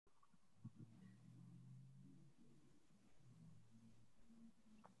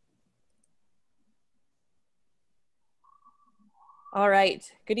All right.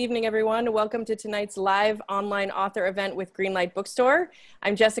 Good evening, everyone. Welcome to tonight's live online author event with Greenlight Bookstore.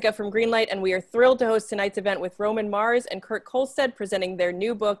 I'm Jessica from Greenlight, and we are thrilled to host tonight's event with Roman Mars and Kurt Kohlstedt presenting their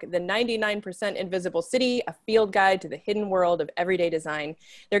new book, The 99% Invisible City, a field guide to the hidden world of everyday design.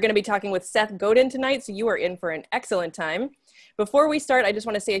 They're going to be talking with Seth Godin tonight, so you are in for an excellent time. Before we start, I just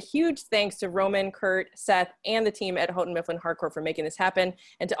want to say a huge thanks to Roman, Kurt, Seth, and the team at Houghton Mifflin Harcourt for making this happen,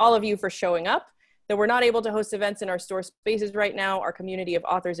 and to all of you for showing up. Though we're not able to host events in our store spaces right now, our community of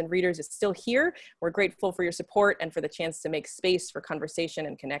authors and readers is still here. We're grateful for your support and for the chance to make space for conversation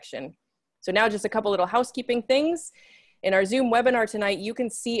and connection. So now just a couple little housekeeping things. In our Zoom webinar tonight, you can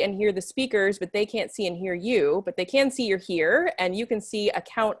see and hear the speakers, but they can't see and hear you, but they can see you're here, and you can see a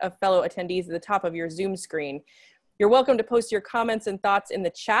count of fellow attendees at the top of your Zoom screen. You're welcome to post your comments and thoughts in the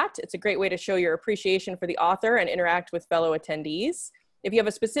chat. It's a great way to show your appreciation for the author and interact with fellow attendees. If you have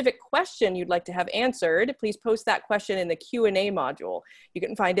a specific question you'd like to have answered, please post that question in the Q&A module. You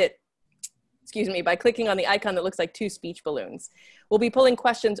can find it, by clicking on the icon that looks like two speech balloons. We'll be pulling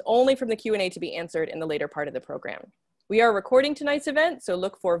questions only from the Q&A to be answered in the later part of the program. We are recording tonight's event, so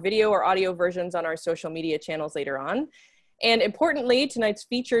look for video or audio versions on our social media channels later on. And importantly, tonight's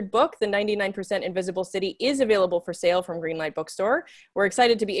featured book, The 99% Invisible City, is available for sale from Greenlight Bookstore. We're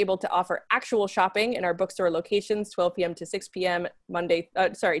excited to be able to offer actual shopping in our bookstore locations, 12 p.m. to 6 p.m.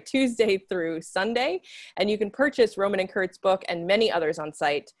 Tuesday through Sunday. And you can purchase Roman and Kurt's book and many others on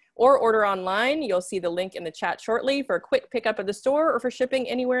site, or order online. You'll see the link in the chat shortly for a quick pickup at the store or for shipping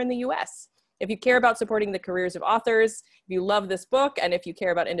anywhere in the US. If you care about supporting the careers of authors, if you love this book, and if you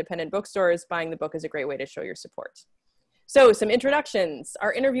care about independent bookstores, buying the book is a great way to show your support. So some introductions.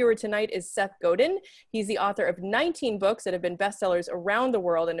 Our interviewer tonight is Seth Godin. He's the author of 19 books that have been bestsellers around the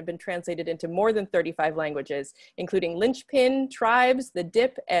world and have been translated into more than 35 languages, including Linchpin, Tribes, The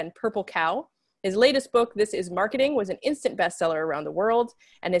Dip, and Purple Cow. His latest book, This Is Marketing, was an instant bestseller around the world.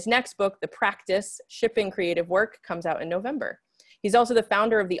 And his next book, The Practice, Shipping Creative Work, comes out in November. He's also the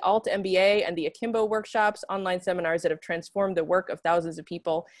founder of the Alt MBA and the Akimbo workshops, online seminars that have transformed the work of thousands of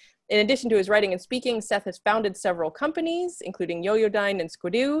people. In addition to his writing and speaking, Seth has founded several companies, including Yoyodyne and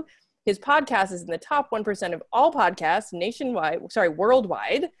Squidoo. His podcast is in the top 1% of all podcasts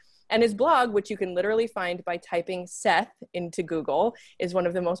worldwide. And his blog, which you can literally find by typing Seth into Google, is one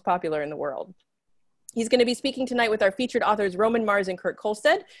of the most popular in the world. He's going to be speaking tonight with our featured authors, Roman Mars and Kurt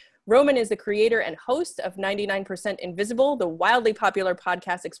Kohlstedt. Roman is the creator and host of 99% Invisible, the wildly popular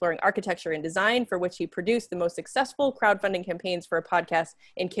podcast exploring architecture and design, for which he produced the most successful crowdfunding campaigns for a podcast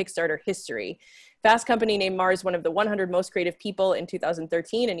in Kickstarter history. Fast Company named Mars one of the 100 most creative people in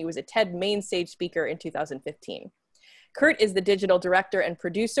 2013, and he was a TED main stage speaker in 2015. Kurt is the digital director and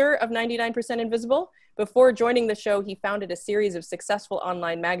producer of 99% Invisible. Before joining the show, he founded a series of successful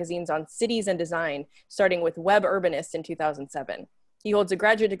online magazines on cities and design, starting with Web Urbanist in 2007. He holds a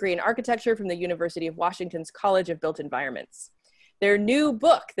graduate degree in architecture from the University of Washington's College of Built Environments. Their new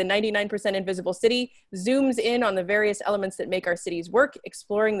book, The 99% Invisible City, zooms in on the various elements that make our cities work,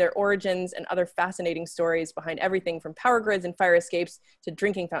 exploring their origins and other fascinating stories behind everything from power grids and fire escapes to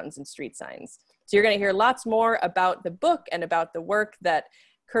drinking fountains and street signs. So you're going to hear lots more about the book and about the work that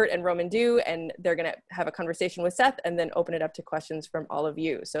Kurt and Roman do, and they're going to have a conversation with Seth and then open it up to questions from all of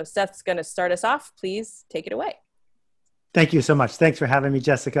you. So Seth's going to start us off. Please take it away. Thank you so much. Thanks for having me,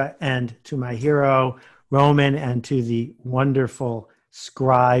 Jessica, and to my hero, Roman, and to the wonderful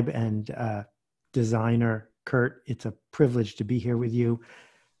scribe and designer, Kurt. It's a privilege to be here with you.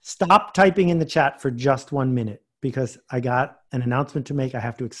 Stop typing in the chat for just 1 minute because I got an announcement to make. I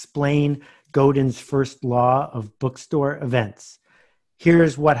have to explain Godin's first law of bookstore events.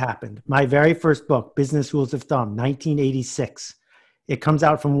 Here's what happened. My very first book, Business Rules of Thumb, 1986. It comes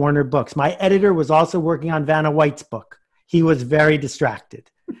out from Warner Books. My editor was also working on Vanna White's book. He was very distracted.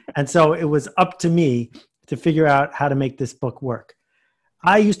 And so it was up to me to figure out how to make this book work.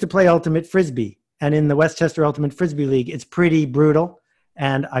 I used to play Ultimate Frisbee, and in the Westchester Ultimate Frisbee League, it's pretty brutal,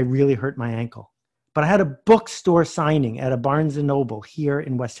 and I really hurt my ankle. But I had a bookstore signing at a Barnes & Noble here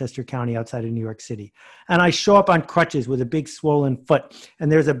in Westchester County outside of New York City. And I show up on crutches with a big swollen foot, and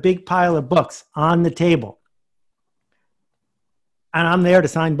there's a big pile of books on the table. And I'm there to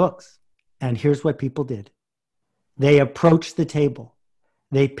sign books. And here's what people did. They approached the table.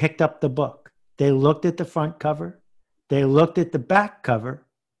 They picked up the book. They looked at the front cover. They looked at the back cover,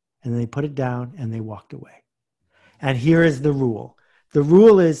 and they put it down and they walked away. And here is the rule. The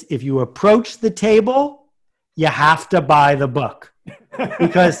rule is if you approach the table, you have to buy the book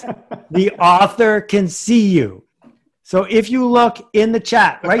because the author can see you. So if you look in the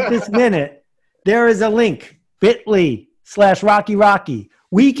chat right this minute, there is a link, bit.ly/RockyRocky.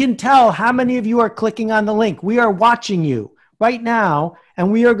 We can tell how many of you are clicking on the link. We are watching you. right now,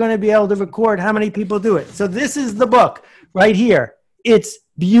 and we are going to be able to record how many people do it. So this is the book right here. It's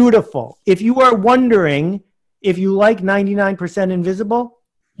beautiful. If you are wondering if you like 99% Invisible,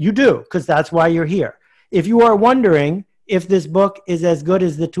 you do, because that's why you're here. If you are wondering if this book is as good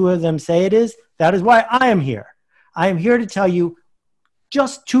as the two of them say it is, that is why I am here. I am here to tell you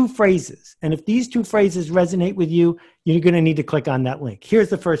just 2 phrases. And if these 2 phrases resonate with you, you're going to need to click on that link. Here's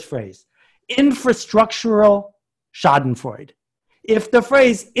the first phrase: infrastructural Schadenfreude. If the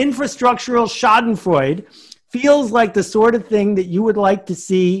phrase infrastructural Schadenfreude feels like the sort of thing that you would like to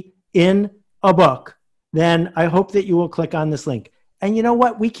see in a book, then I hope that you will click on this link. And you know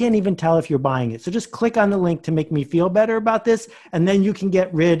what? We can't even tell if you're buying it. So just click on the link to make me feel better about this, and then you can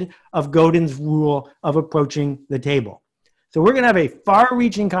get rid of Godin's rule of approaching the table. So we're going to have a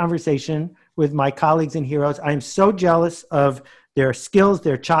far-reaching conversation with my colleagues and heroes. I'm so jealous of their skills,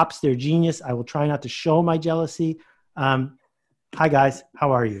 their chops, their genius. I will try not to show my jealousy. Hi, guys.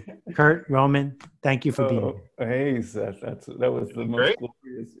 How are you? Kurt, Roman, thank you for being here. Hey, Seth. That was the most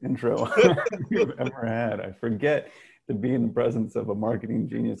glorious intro you've ever had. I forget to be in the presence of a marketing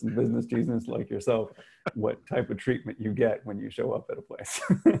genius and business genius like yourself, what type of treatment you get when you show up at a place.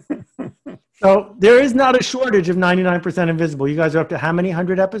 So there is not a shortage of 99% Invisible. You guys are up to how many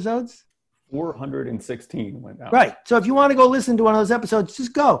 100 episodes? 416 went out. Right. So if you want to go listen to one of those episodes,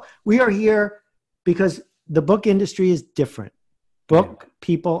 just go. We are here because the book industry is different. Book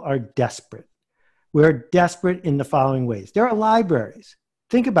people are desperate. We're desperate in the following ways. There are libraries.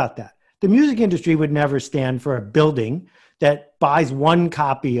 Think about that. The music industry would never stand for a building that buys 1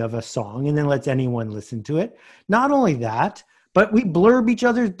 copy of a song and then lets anyone listen to it. Not only that, but we blurb each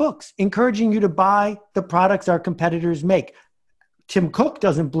other's books, encouraging you to buy the products our competitors make. Tim Cook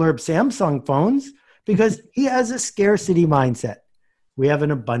doesn't blurb Samsung phones because he has a scarcity mindset. We have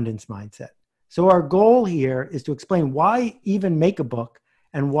an abundance mindset. So our goal here is to explain why even make a book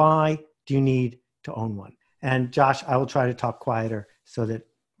and why do you need to own one. And Josh, I will try to talk quieter so that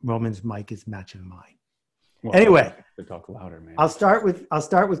Roman's mic is matching mine. Well, anyway, to talk louder, man. I'll start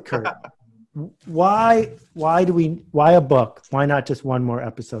with Kurt. Why a book? Why not just one more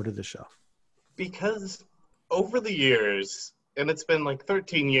episode of the show? Because over the years, and it's been like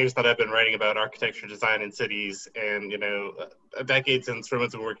 13 years that I've been writing about architecture, design, and cities, and a decade since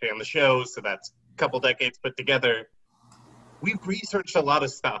Roman's been working on the show, so that's a couple decades put together. We've researched a lot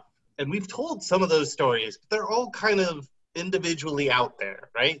of stuff, and we've told some of those stories, but they're all kind of individually out there,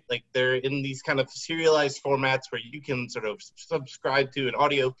 right? Like they're in these kind of serialized formats where you can sort of subscribe to an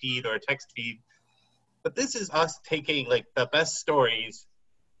audio feed or a text feed. But this is us taking like the best stories,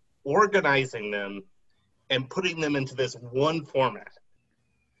 organizing them, and putting them into this one format.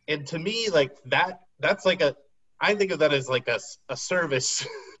 And to me, like that's like I think of that as like a service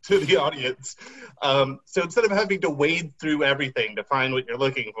to the audience. So instead of having to wade through everything to find what you're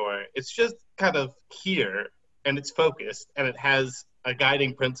looking for, it's just kind of here, and it's focused, and it has a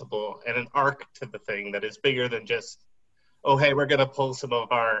guiding principle and an arc to the thing that is bigger than just, oh, hey, we're going to pull some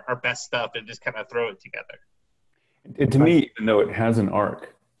of our best stuff and just kind of throw it together. And to me, even though it has an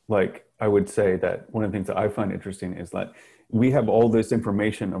arc, like I would say that one of the things that I find interesting is that we have all this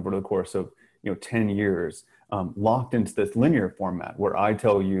information over the course of 10 years locked into this linear format where I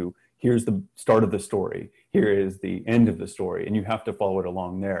tell you, here's the start of the story, here is the end of the story, and you have to follow it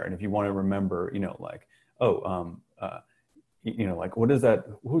along there. And if you want to remember, like what is that?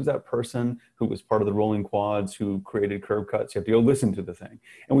 Who's that person who was part of the rolling quads who created curb cuts? You have to go listen to the thing.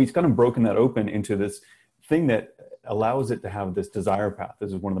 And we've kind of broken that open into this thing that allows it to have this desire path.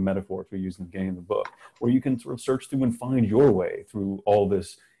 This is one of the metaphors we use in the beginning of the book, where you can sort of search through and find your way through all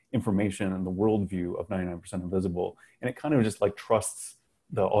this information and the worldview of 99% Invisible. And it kind of just like trusts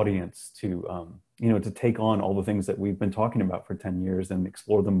the audience to, to take on all the things that we've been talking about for 10 years and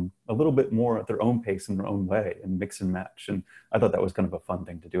explore them a little bit more at their own pace and their own way and mix and match. And I thought that was kind of a fun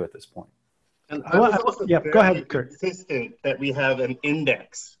thing to do at this point. And I was also go ahead, Kurt. insistent that we have an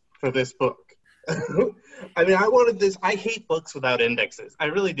index for this book. I mean, I wanted this. I hate books without indexes. I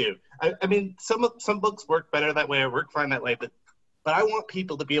really do. I mean, some books work better that way or work fine that way, but I want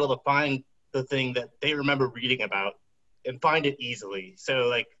people to be able to find the thing that they remember reading about and find it easily. So,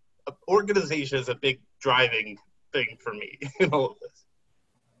 like, organization is a big driving thing for me in all of this.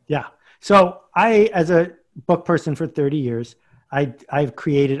 Yeah. So I, as a book person for 30 years, I've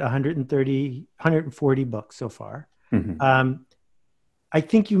created 140 books so far. Mm-hmm. I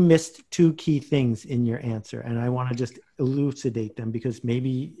think you missed 2 key things in your answer, and I want to just elucidate them because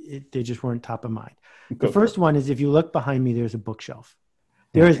maybe they just weren't top of mind. The first one is if you look behind me, there's a bookshelf.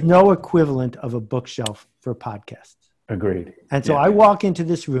 There is no equivalent of a bookshelf for podcasts. Agreed. And so I walk into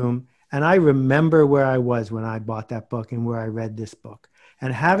this room And I remember where I was when I bought that book and where I read this book.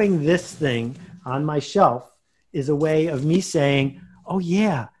 And having this thing on my shelf is a way of me saying, oh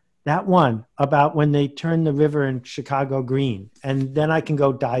yeah, that one about when they turn the river in Chicago green. And then I can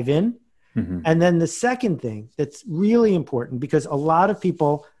go dive in. Mm-hmm. And then the second thing that's really important, because a lot of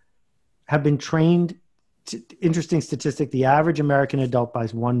people have been trained, interesting statistic, the average American adult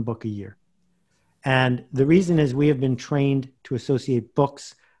buys one book a year. And the reason is we have been trained to associate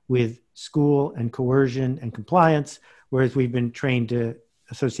books with school and coercion and compliance, whereas we've been trained to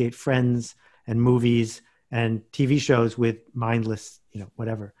associate friends and movies and TV shows with mindless,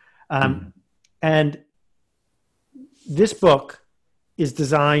 whatever. And this book is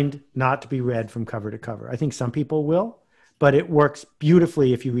designed not to be read from cover to cover. I think some people will, but it works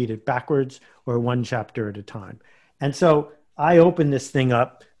beautifully if you read it backwards or one chapter at a time. And so I open this thing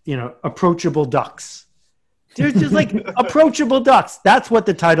up, approachable ducks. There's just like approachable ducks. That's what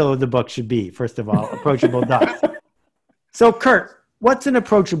the title of the book should be, first of all, approachable ducks. So Kurt, what's an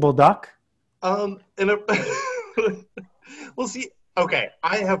approachable duck? Well, see, okay,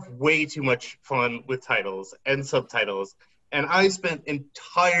 I have way too much fun with titles and subtitles, and I spent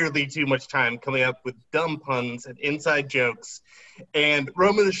entirely too much time coming up with dumb puns and inside jokes, and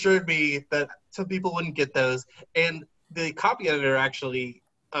Roman assured me that some people wouldn't get those, and the copy editor actually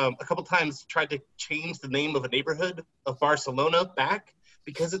a couple times tried to change the name of a neighborhood of Barcelona back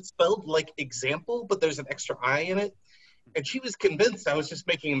because it's spelled like example, but there's an extra I in it. And she was convinced I was just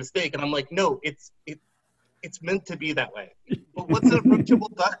making a mistake. And I'm like, no, it's meant to be that way. But what's an approachable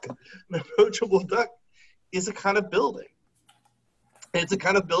duck? An approachable duck is a kind of building. And it's a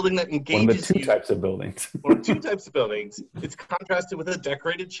kind of building that engages you. One of the two types of buildings. Or two types of buildings. It's contrasted with a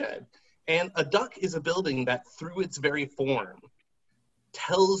decorated shed. And a duck is a building that, through its very form,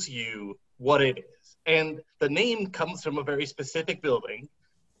 tells you what it is. And the name comes from a very specific building,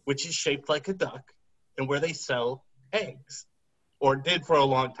 which is shaped like a duck, and where they sell eggs, or did for a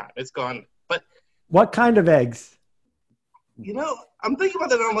long time. It's gone. But what kind of eggs? I'm thinking about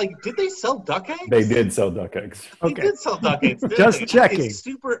that, and I'm like, did they sell duck eggs? They did sell duck eggs. They did sell duck eggs. Just checking. It's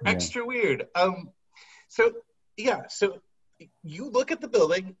super extra weird. So you look at the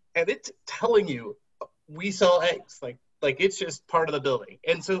building, and it's telling you we sell eggs. Like it's just part of the building.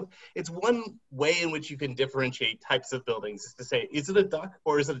 And so it's one way in which you can differentiate types of buildings, is to say, is it a duck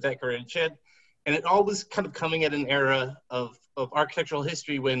or is it a decorated shed? And it all was kind of coming at an era of architectural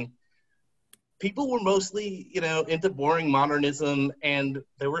history when people were mostly, into boring modernism, and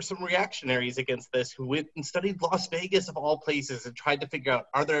there were some reactionaries against this who went and studied Las Vegas of all places and tried to figure out,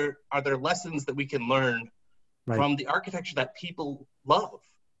 are there lessons that we can learn from the architecture that people love?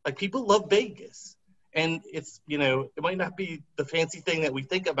 Like, people love Vegas. And it's, it might not be the fancy thing that we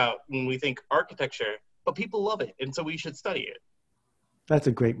think about when we think architecture, but people love it. And so we should study it. That's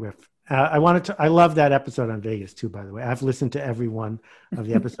a great riff. I love that episode on Vegas too, by the way. I've listened to every one of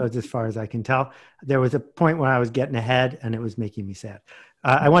the episodes as far as I can tell. There was a point when I was getting ahead and it was making me sad.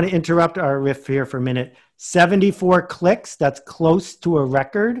 I want to interrupt our riff here for a minute. 74 clicks. That's close to a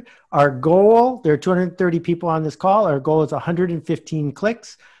record. Our goal, there are 230 people on this call. Our goal is 115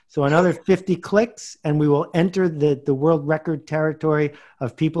 clicks. So another 50 clicks, and we will enter the world record territory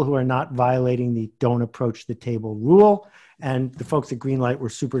of people who are not violating the don't approach the table rule. And the folks at Greenlight were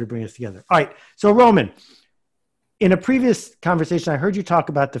super to bring us together. All right. So Roman, in a previous conversation, I heard you talk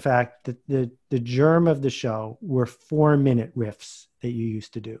about the fact that the germ of the show were 4-minute riffs that you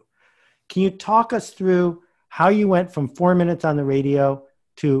used to do. Can you talk us through how you went from 4 minutes on the radio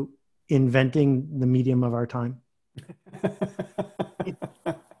to inventing the medium of our time?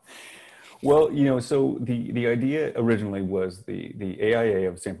 Well, so the idea originally was the AIA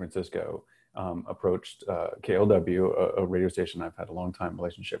of San Francisco approached KLW, a radio station I've had a long time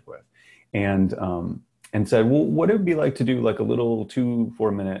relationship with, and said, well, what it would be like to do like a little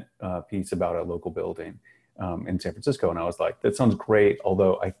 2-4 minute piece about a local building in San Francisco. And I was like, that sounds great.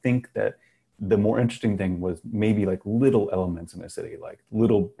 Although I think that the more interesting thing was maybe like little elements in the city, like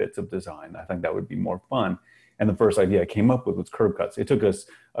little bits of design. I think that would be more fun. And the first idea I came up with was curb cuts. It took us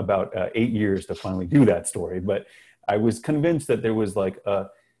about 8 years to finally do that story, but I was convinced that there was like a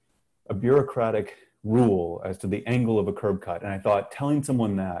bureaucratic rule as to the angle of a curb cut. And I thought telling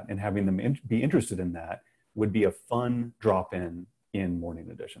someone that and having them be interested in that would be a fun drop-in in Morning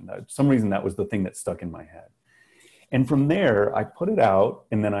Edition. For some reason, that was the thing that stuck in my head. And from there, I put it out,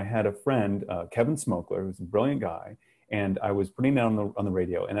 and then I had a friend, Kevin Smokler, who's a brilliant guy, and I was putting it out on the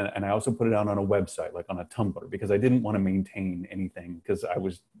radio, and I also put it out on a website, like on a Tumblr, because I didn't want to maintain anything because I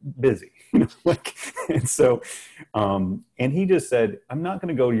was busy, and so, and he just said, I'm not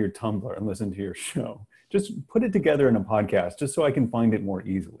going to go to your Tumblr and listen to your show. just put it together in a podcast just so I can find it more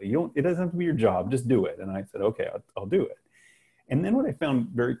easily. It doesn't have to be your job, just do it. And I said, okay, I'll do it. And then what I found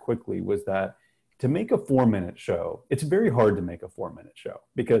very quickly was that to make a 4-minute show, it's very hard to make a 4-minute show,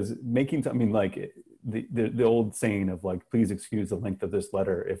 because making something like the old saying of like, please excuse the length of this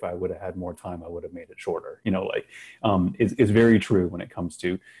letter. If I would have had more time, I would have made it shorter. Is very true when it comes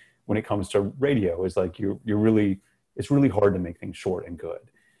to radio. Is like it's really hard to make things short and good.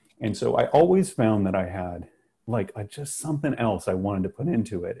 And so I always found that I had just something else I wanted to put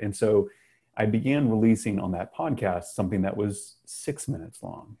into it. And so I began releasing on that podcast something that was 6 minutes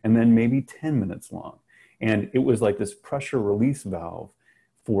long, and then maybe 10 minutes long. And it was like this pressure release valve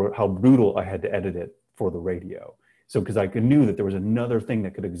for how brutal I had to edit it for the radio. So because I knew that there was another thing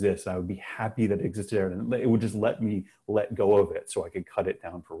that could exist, I would be happy that it existed there, and it would just let me let go of it so I could cut it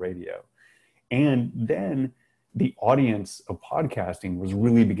down for radio. And then the audience of podcasting was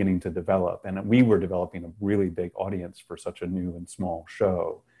really beginning to develop, and we were developing a really big audience for such a new and small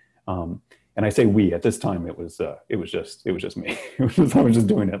show. And I say we, at this time, it was just me. I was just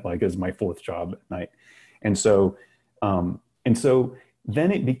doing it like as my fourth job at night. And so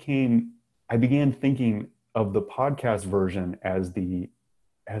then I began thinking of the podcast version as the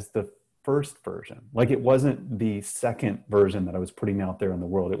first version. Like, it wasn't the second version that I was putting out there in the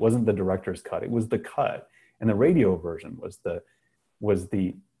world. It wasn't the director's cut. It was the cut. And the radio version was the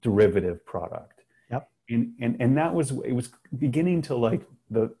derivative product. Yep. And it was beginning to like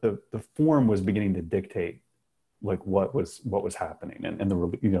the form was beginning to dictate like what was happening, and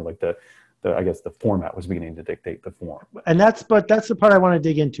I guess the format was beginning to dictate the form. And that's the part I want to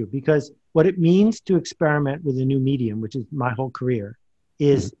dig into, because what it means to experiment with a new medium, which is my whole career,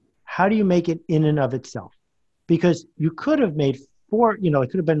 is how do you make it in and of itself? Because you could have made it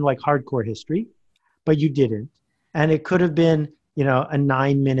could have been like hardcore history, but you didn't. And it could have been, a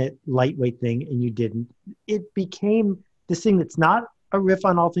 9-minute lightweight thing, and you didn't. It became this thing that's not a riff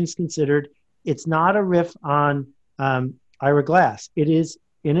on All Things Considered. It's not a riff on Ira Glass. It is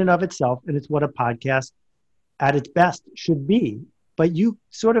in and of itself, and it's what a podcast at its best should be. But you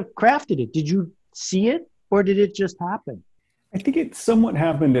sort of crafted it. Did you see it, or did it just happen? I think it somewhat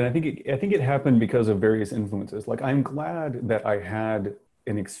happened, and I think it happened because of various influences. Like, I'm glad that I had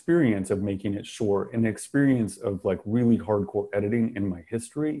an experience of making it short, an experience of like really hardcore editing in my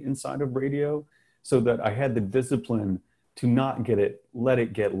history inside of radio, so that I had the discipline to not let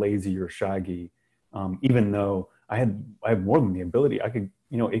it get lazy or shaggy, even though I have more than the ability. I could,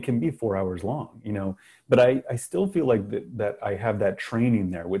 it can be 4 hours long, but I still feel like that I have that training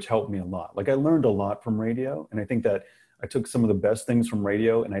there, which helped me a lot. Like, I learned a lot from radio, and I think that I took some of the best things from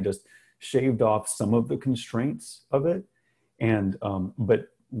radio and I just shaved off some of the constraints of it, and but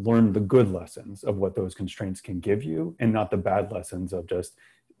learned the good lessons of what those constraints can give you, and not the bad lessons of just,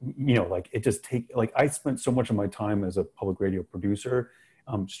 I spent so much of my time as a public radio producer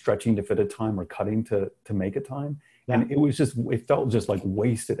stretching to fit a time or cutting to make a time. Yeah. And it felt just like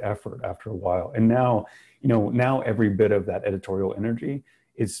wasted effort after a while. And now, now every bit of that editorial energy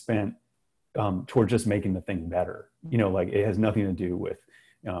is spent towards just making the thing better. It has nothing to do with,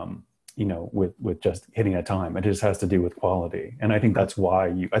 with just hitting a time. It just has to do with quality. And I think that's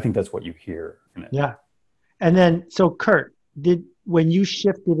what you hear in it. Yeah. And then, so Kurt, when you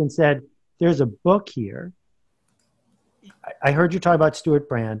shifted and said, there's a book here, I heard you talk about Stuart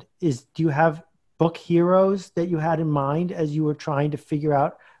Brand. Do you have book heroes that you had in mind as you were trying to figure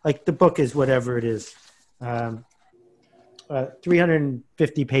out, like, the book is whatever it is,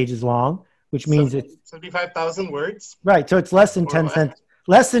 350 pages long, which means it's 75,000 words. Right. So it's less than 10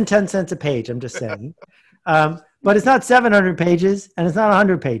 cents a page. I'm just saying, but it's not 700 pages and it's not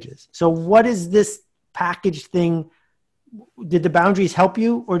 100 pages. So what is this package thing? Did the boundaries help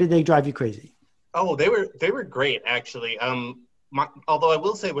you, or did they drive you crazy? Oh, they were great, actually. Although I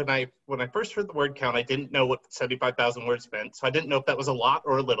will say, when I first heard the word count, I didn't know what 75,000 words meant, so I didn't know if that was a lot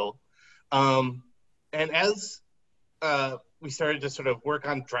or a little. And as we started to sort of work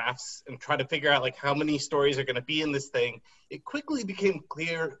on drafts and try to figure out like how many stories are going to be in this thing, it quickly became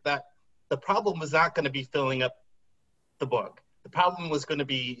clear that the problem was not going to be filling up the book. The problem was going to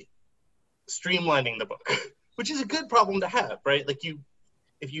be streamlining the book, which is a good problem to have, right? Like,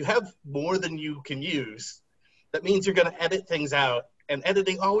 if you have more than you can use, that means you're going to edit things out, and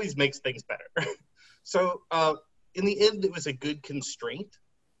editing always makes things better. So in the end, it was a good constraint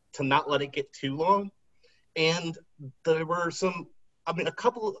to not let it get too long. And there were a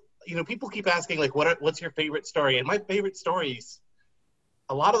couple, people keep asking, like, what's your favorite story? And my favorite stories,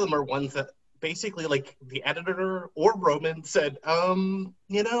 a lot of them are ones that basically, like, the editor or Roman said,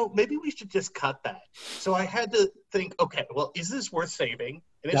 maybe we should just cut that. So I had to think, okay, well, is this worth saving?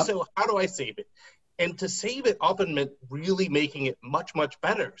 And if so, how do I save it? And to save it often meant really making it much, much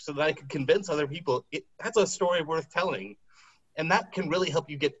better so that I could convince other people that's a story worth telling. And that can really help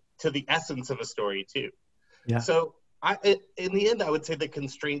you get to the essence of a story too. Yeah. So in the end, I would say the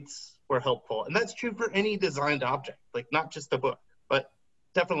constraints were helpful. And that's true for any designed object, like not just the book, but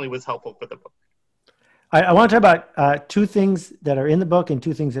definitely was helpful for the book. I want to talk about two things that are in the book and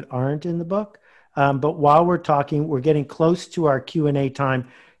two things that aren't in the book. But while we're talking, we're getting close to our Q&A time.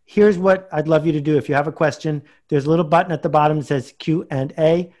 Here's what I'd love you to do. If you have a question, there's a little button at the bottom that says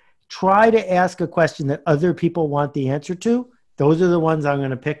Q&A. Try to ask a question that other people want the answer to. Those are the ones I'm going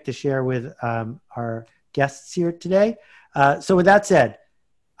to pick to share with our guests here today. So with that said,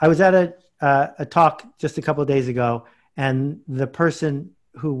 I was at a talk just a couple of days ago, and the person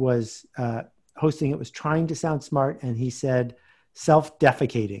who was hosting it was trying to sound smart, and he said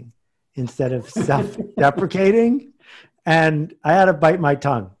self-defecating instead of self-deprecating. And I had to bite my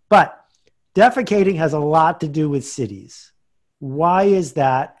tongue. But defecating has a lot to do with cities. Why is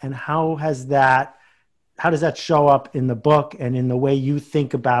that? And how does that show up in the book and in the way you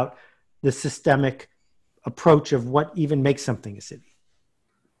think about the systemic approach of what even makes something a city?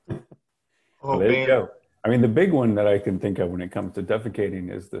 Well, there you go. I mean, the big one that I can think of when it comes to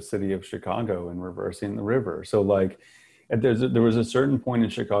defecating is the city of Chicago and reversing the river. So like there was a certain point in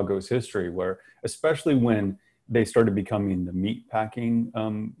Chicago's history where, especially when they started becoming the meat packing,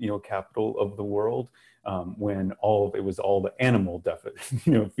 capital of the world, when it was all the animal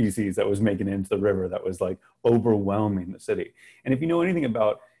feces that was making it into the river that was like overwhelming the city. And if you know anything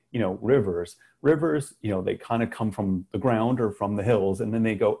about, rivers, they kind of come from the ground or from the hills, and then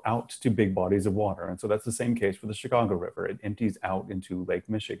they go out to big bodies of water. And so that's the same case for the Chicago River. It empties out into Lake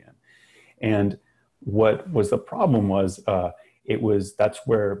Michigan. And what was the problem was, that's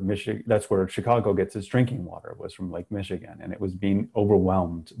where Chicago gets its drinking water, was from Lake Michigan, and it was being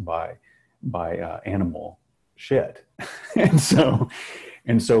overwhelmed by animal shit. and so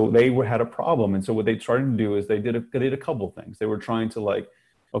they had a problem. And so what they started to do is they did a couple things. They were trying to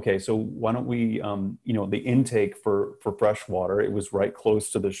okay, so why don't we, the intake for fresh water, it was right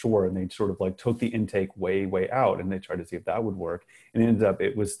close to the shore, and they sort of took the intake way, way out, and they tried to see if that would work. And it ended up,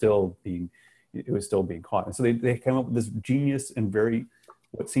 it was still being caught. And so they came up with this genius and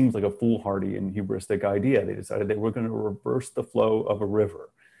what seems like a foolhardy and hubristic idea. They decided they were going to reverse the flow of a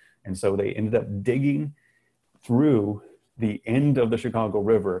river. And so they ended up digging through the end of the Chicago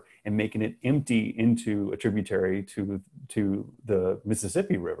River and making it empty into a tributary to the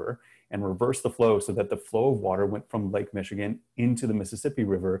Mississippi River, and reverse the flow so that the flow of water went from Lake Michigan into the Mississippi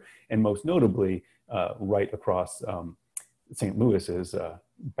River, and most notably right across St. Louis's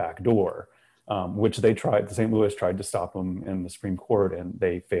back door, which St. Louis tried to stop them in the Supreme Court, and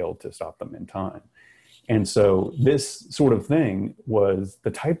they failed to stop them in time. And so this sort of thing was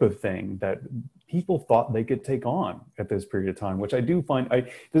the type of thing that people thought they could take on at this period of time, which I do find,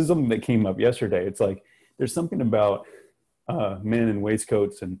 this is something that came up yesterday. It's like, there's something about men in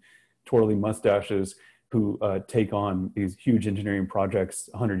waistcoats and twirly mustaches who take on these huge engineering projects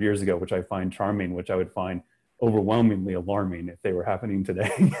 100 years ago, which I find charming, which I would find overwhelmingly alarming if they were happening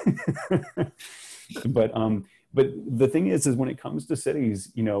today. But the thing is when it comes to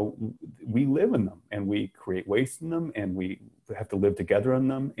cities, we live in them, and we create waste in them, and we have to live together in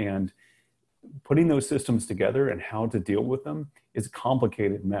them. And putting those systems together and how to deal with them is a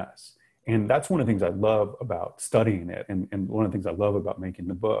complicated mess. And that's one of the things I love about studying it. And one of the things I love about making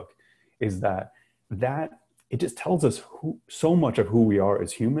the book is that it just tells us so much of who we are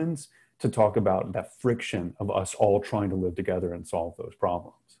as humans, to talk about that friction of us all trying to live together and solve those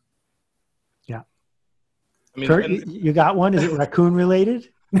problems. Yeah. I mean, Kurt, you got one? Is it raccoon related?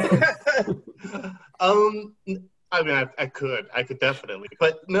 I could definitely,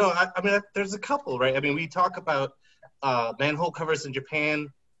 but no, there's a couple, right? I mean, we talk about manhole covers in Japan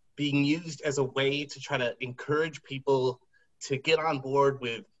being used as a way to try to encourage people to get on board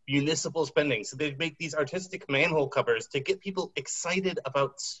with municipal spending. So they make these artistic manhole covers to get people excited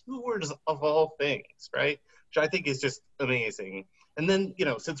about sewers of all things, right? Which I think is just amazing. And then,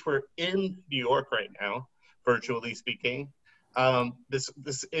 since we're in New York right now, virtually speaking,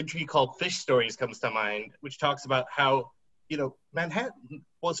 this entry called Fish Stories comes to mind, which talks about how, Manhattan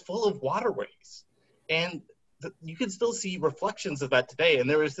was full of waterways, and you can still see reflections of that today. And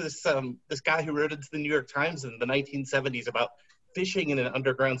there was this guy who wrote into the New York Times in the 1970s about fishing in an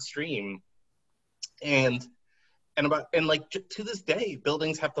underground stream, and to this day,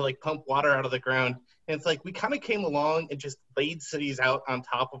 buildings have to pump water out of the ground. And it's we kind of came along and just laid cities out on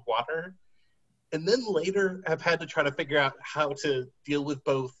top of water, and then later have had to try to figure out how to deal with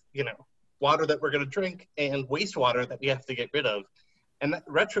both, water that we're going to drink and wastewater that we have to get rid of. And that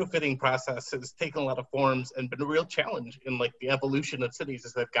retrofitting process has taken a lot of forms and been a real challenge in like the evolution of cities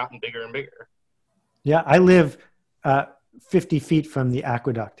as they've gotten bigger and bigger. Yeah, I live 50 feet from the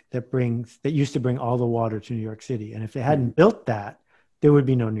aqueduct that used to bring all the water to New York City. And if they hadn't built that, there would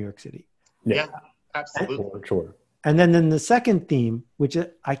be no New York City. Yeah, absolutely. Sure. And then the second theme, which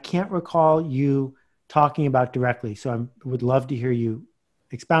I can't recall you talking about directly, so I would love to hear you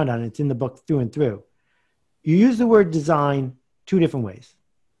expound on it. It's in the book through and through. You use the word design two different ways.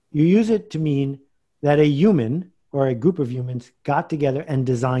 You use it to mean that a human or a group of humans got together and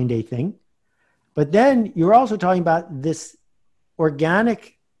designed a thing. But then you're also talking about this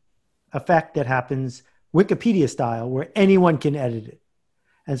organic effect that happens Wikipedia style, where anyone can edit it.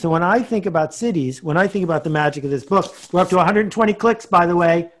 And so when I think about cities, when I think about the magic of this book, we're up to 120 clicks, by the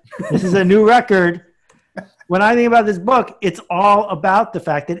way. This is a new record. When I think about this book, it's all about the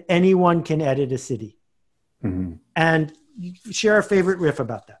fact that anyone can edit a city. Mm-hmm. And share a favorite riff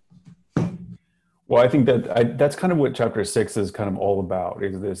about that. Well, I think that's kind of what chapter 6 is kind of all about,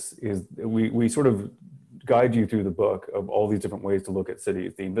 is we sort of guide you through the book of all these different ways to look at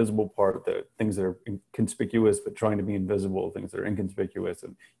cities, the invisible part, the things that are conspicuous but trying to be invisible, things that are inconspicuous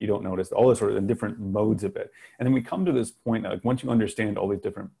and you don't notice, all this sort of different modes of it. And then we come to this point, like once you understand all these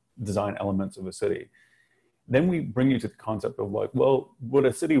different design elements of a city, then we bring you to the concept of like, well, what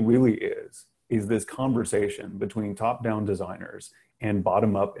a city really is this conversation between top-down designers and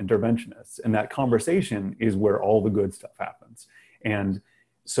bottom-up interventionists. And that conversation is where all the good stuff happens. And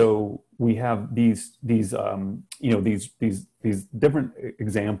so we have these different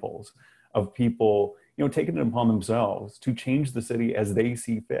examples of people, taking it upon themselves to change the city as they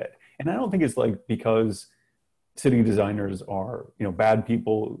see fit. And I don't think it's like because city designers are, bad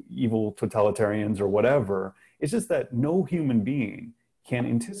people, evil totalitarians or whatever. It's just that no human being can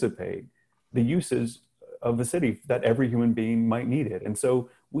anticipate the uses of the city that every human being might need it. And so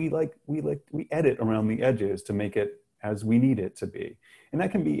we edit around the edges to make it as we need it to be. And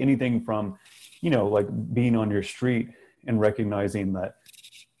that can be anything from, like being on your street and recognizing that,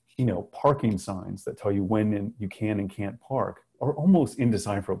 parking signs that tell you when you can and can't park are almost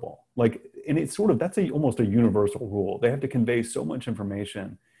indecipherable. And it's that's almost a universal rule. They have to convey so much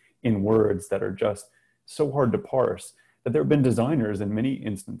information in words that are just so hard to parse that there have been designers in many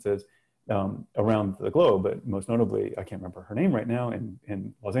instances around the globe, but most notably, I can't remember her name right now,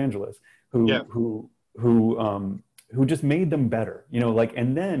 in Los Angeles, who just made them better,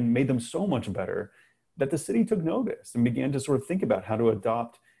 and then made them so much better that the city took notice and began to sort of think about how to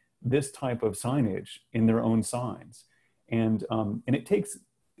adopt this type of signage in their own signs. And it takes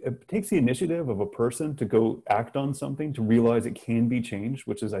the initiative of a person to go act on something, to realize it can be changed,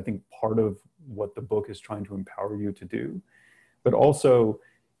 which is, I think, part of what the book is trying to empower you to do. But also,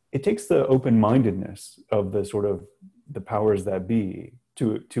 it takes the open-mindedness of the powers that be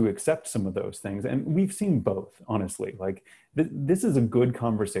to accept some of those things. And we've seen both, honestly. This is a good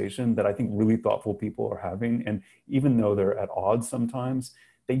conversation that I think really thoughtful people are having. And even though they're at odds sometimes,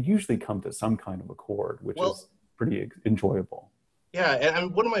 they usually come to some kind of accord, which is pretty enjoyable. Yeah,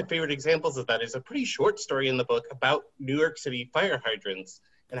 and one of my favorite examples of that is a pretty short story in the book about New York City fire hydrants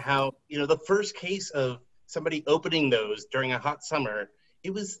and how, the first case of somebody opening those during a hot summer,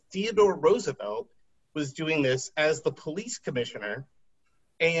 it was Theodore Roosevelt was doing this as the police commissioner.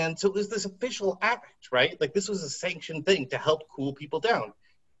 And so it was this official act, right? This was a sanctioned thing to help cool people down.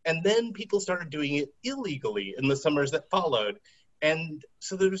 And then people started doing it illegally in the summers that followed. And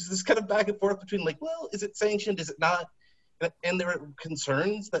so there was this kind of back and forth between is it sanctioned? Is it not? And there were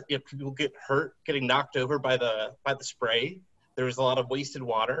concerns that people get hurt getting knocked over by the spray. There was a lot of wasted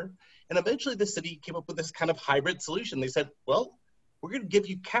water. And eventually the city came up with this kind of hybrid solution. They said, we're going to give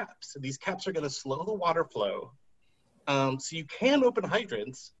you caps. And these caps are going to slow the water flow. So you can open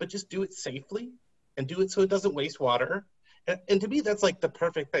hydrants, but just do it safely and do it so it doesn't waste water. And to me, that's the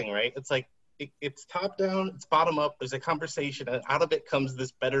perfect thing, right? It's it's top down, it's bottom up, there's a conversation, and out of it comes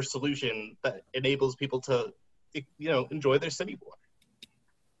this better solution that enables people to, enjoy their city more.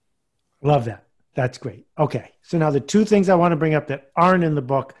 Love that. That's great. Okay. So now the two things I want to bring up that aren't in the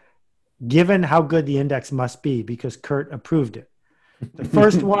book, given how good the index must be, because Kurt approved it. The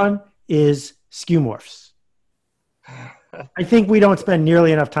first one is skeuomorphs. I think we don't spend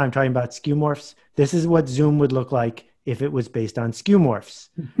nearly enough time talking about skeuomorphs. This is what Zoom would look like if it was based on skeuomorphs.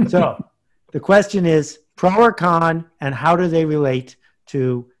 So the question is pro or con, and how do they relate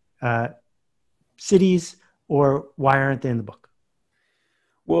to cities, or why aren't they in the book?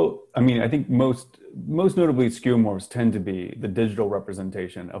 Well, I mean, I think most notably skeuomorphs tend to be the digital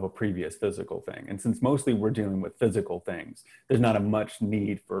representation of a previous physical thing. And since mostly we're dealing with physical things, there's not a much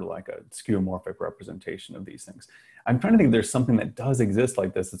need for like a skeuomorphic representation of these things. I'm trying to think if there's something that does exist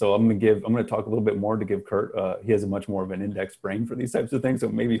like this. And so I'm going to talk a little bit more to give Kurt, he has a much more of an index brain for these types of things. So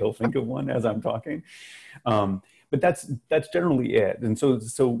maybe he'll think of one as I'm talking. But that's generally it. And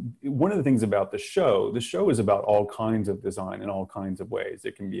so one of the things about the show is about all kinds of design in all kinds of ways.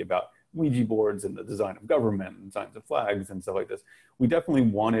 It can be about Ouija boards and the design of government and designs of flags and stuff like this. We definitely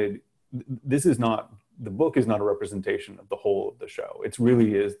wanted, the book is not a representation of the whole of the show. It's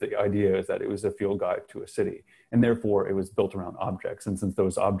really is, the idea is that it was a field guide to a city, and therefore it was built around objects. And since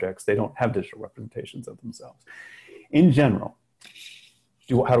those objects, they don't have digital representations of themselves. In general,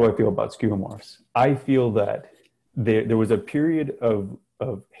 how do I feel about skeuomorphs? I feel that there was a period of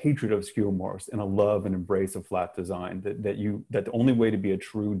hatred of skeuomorphs and a love and embrace of flat design, that the only way to be a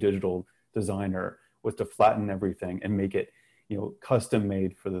true digital designer was to flatten everything and make it, custom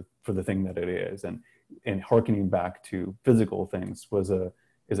made for the thing that it is. And hearkening back to physical things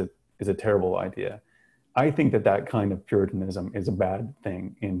is a terrible idea. I think that kind of Puritanism is a bad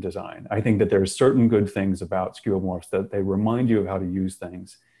thing in design. I think that there are certain good things about skeuomorphs, that they remind you of how to use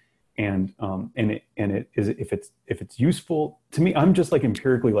things. And it is, if it's useful to me, I'm just like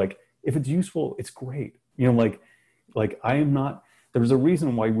empirically, like, if it's useful, it's great. Like I am not, there's a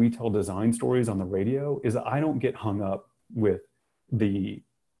reason why we tell design stories on the radio, is I don't get hung up with the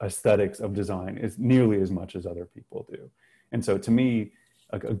aesthetics of design as nearly as much as other people do. And so to me,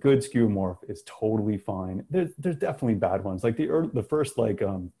 a good skeuomorph is totally fine. There's definitely bad ones. Like the first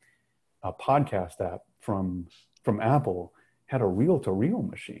a podcast app from Apple had a reel-to-reel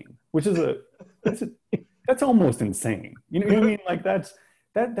machine, which is that's almost insane. You know what I mean? Like that's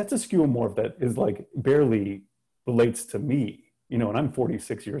a skeuomorph that is like barely relates to me, and I'm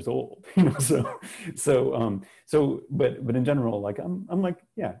 46 years old, but in general, like I'm like,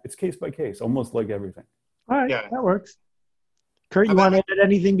 yeah, it's case by case, almost like everything. All right, yeah. That works. Kurt, you want to add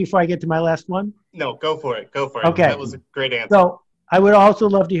anything before I get to my last one? No, go for it. Okay. That was a great answer. So I would also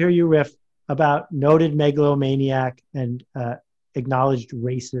love to hear you riff about noted megalomaniac and acknowledged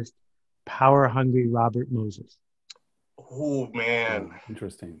racist, power-hungry Robert Moses. Oh, man.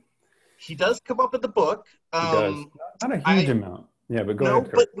 Interesting. He does come up in the book. He does. Not a huge amount. Yeah, but go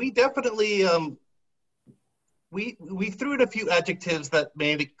ahead, Kurt. But we definitely, we threw in a few adjectives that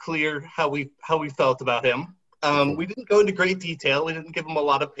made it clear how we felt about him. We didn't go into great detail. We didn't give him a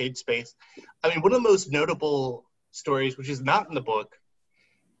lot of page space. I mean, one of the most notable stories, which is not in the book,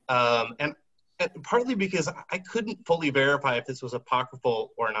 and partly because I couldn't fully verify if this was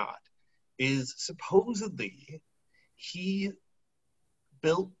apocryphal or not, is supposedly he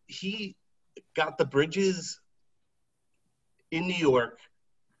got the bridges in New York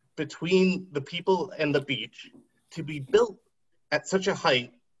between the people and the beach to be built at such a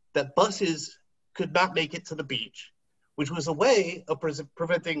height that buses could not make it to the beach, which was a way of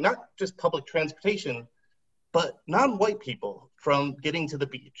preventing not just public transportation, but non-white people from getting to the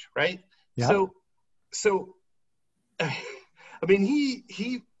beach, right? Yeah. So, I mean,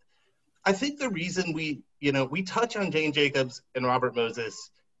 I think the reason we touch on Jane Jacobs and Robert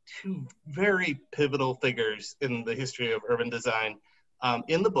Moses, two very pivotal figures in the history of urban design,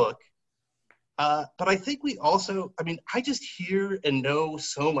 in the book. But I think we also, I just hear and know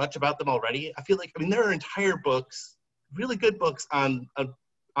so much about them already. I feel like, there are entire books, really good books on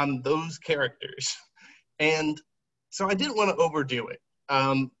those characters. And so I didn't want to overdo it.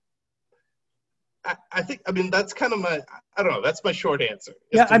 I think, that's kind of that's my short answer.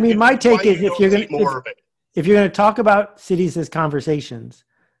 Yeah, my take is if you're going to talk about cities as conversations,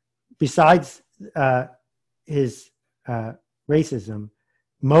 besides his racism,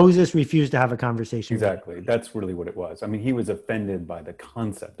 Moses refused to have a conversation. Exactly. That's really what it was. He was offended by the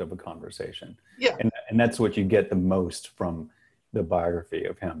concept of a conversation. Yeah. And that's what you get the most from the biography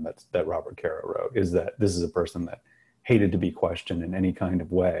of him that Robert Caro wrote, is that this is a person that hated to be questioned in any kind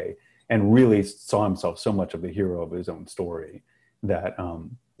of way, and really saw himself so much of the hero of his own story that,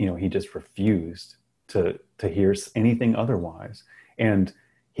 he just refused to hear anything otherwise. And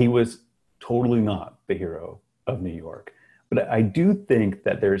he was totally not the hero of New York. But I do think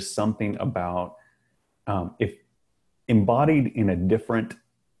that there's something about, if embodied in a different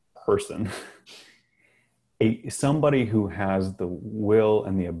person, somebody who has the will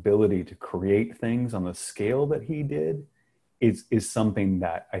and the ability to create things on the scale that he did is something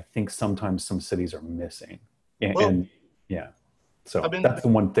that I think sometimes some cities are missing. So that's the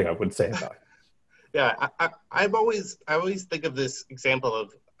one thing I would say about it. Yeah, I always think of this example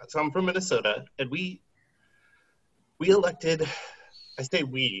of, so I'm from Minnesota, and we elected, I say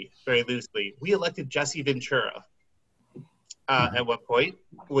we very loosely, we elected Jesse Ventura at one point,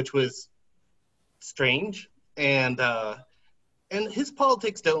 which was strange. And his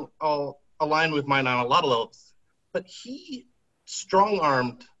politics don't all align with mine on a lot of levels, but he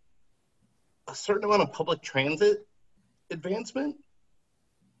strong-armed a certain amount of public transit advancement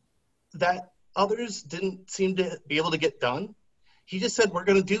that others didn't seem to be able to get done. He just said, we're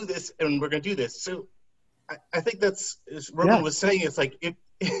going to do this, and we're going to do this. So I think that's, as Roman was saying, it's like,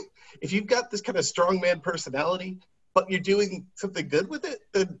 if you've got this kind of strongman personality, but you're doing something good with it,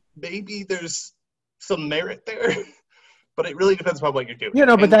 then maybe there's some merit there. But it really depends on what you're doing.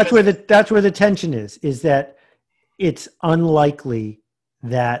 But that's where the tension is that it's unlikely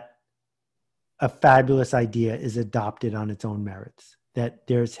that a fabulous idea is adopted on its own merits, that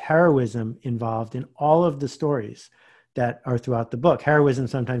there's heroism involved in all of the stories that are throughout the book. Heroism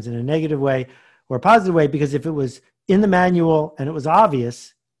sometimes in a negative way or a positive way, because if it was in the manual and it was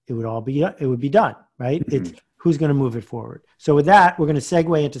obvious, it would be done, right? Mm-hmm. It's who's going to move it forward. So with that, we're going to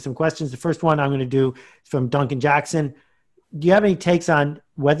segue into some questions. The first one I'm going to do is from Duncan Jackson. Do you have any takes on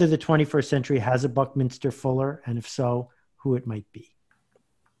whether the 21st century has a Buckminster Fuller, and if so, who it might be?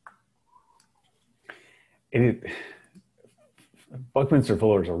 Buckminster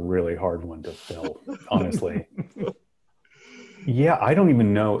Fuller is a really hard one to fill, honestly. Yeah, I don't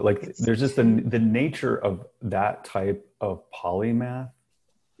even know. Like, there's just the nature of that type of polymath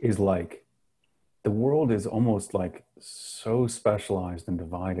is like, the world is almost like so specialized and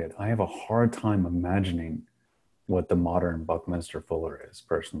divided. I have a hard time imagining what the modern Buckminster Fuller is,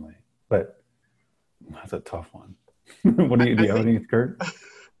 personally. But that's a tough one. Do you have any, Kurt?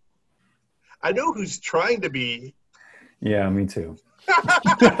 I know who's trying to be. Yeah, me too.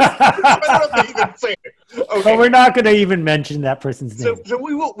 I don't have to even say it. Okay. But we're not going to even mention that person's name. So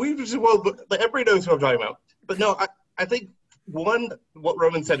we will. Everybody knows who I'm talking about. But no, I think one, what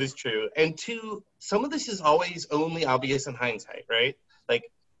Roman said is true, and two, some of this is always only obvious in hindsight, right?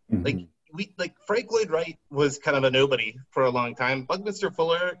 Like Frank Lloyd Wright was kind of a nobody for a long time. Buckminster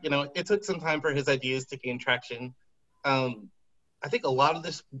Fuller, it took some time for his ideas to gain traction. I think a lot of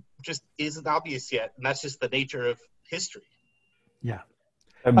this just isn't obvious yet, and that's just the nature of history. Yeah.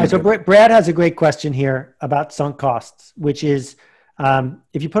 All right, so Brad has a great question here about sunk costs, which is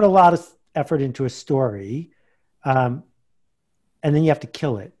if you put a lot of effort into a story and then you have to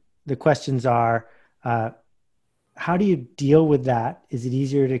kill it, the questions are, how do you deal with that? Is it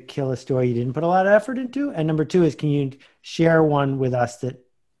easier to kill a story you didn't put a lot of effort into? And number two is, can you share one with us that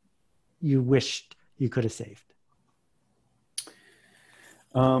you wished you could have saved?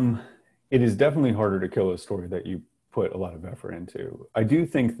 It is definitely harder to kill a story that you put a lot of effort into. I do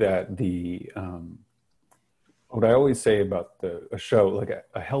think that what I always say about a show, like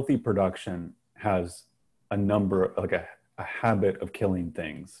a healthy production has a number, like a habit of killing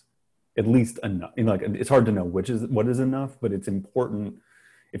things, at least enough. It's hard to know what is enough, but it's important.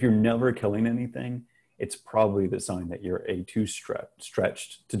 If you're never killing anything, it's probably the sign that you're too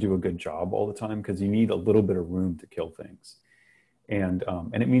stretched to do a good job all the time, because you need a little bit of room to kill things. And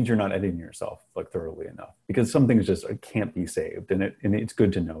it means you're not editing yourself like thoroughly enough, because some things just can't be saved, and it's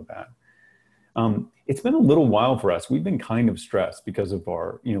good to know that. It's been a little while for us. We've been kind of stressed because of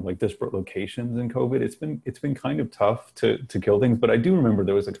our disparate locations in COVID. It's been kind of tough to kill things, but I do remember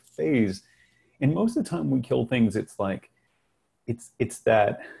there was a phase, and most of the time we kill things, it's that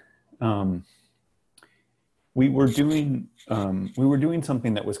we were doing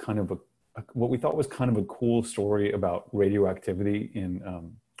something that was kind of what we thought was kind of a cool story about radioactivity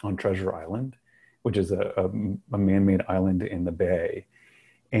on Treasure Island, which is a man-made island in the bay,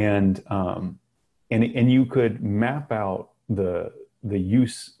 and you could map out the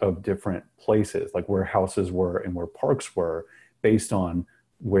use of different places, like where houses were and where parks were, based on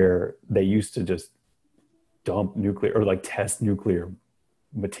where they used to just dump nuclear or like test nuclear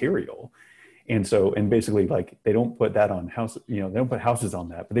material. And basically, like, they don't put that on house, they don't put houses on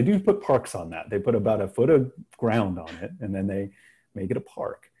that, but they do put parks on that. They put about a foot of ground on it, and then they make it a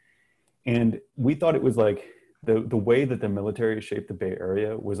park. And we thought it was like the way that the military shaped the Bay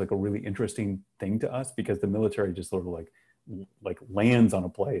Area was like a really interesting thing to us, because the military just sort of like lands on a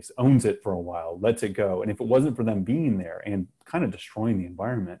place, owns it for a while, lets it go. And if it wasn't for them being there and kind of destroying the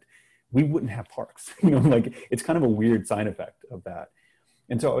environment, we wouldn't have parks. It's kind of a weird side effect of that.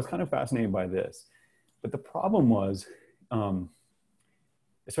 And so I was kind of fascinated by this. But the problem was,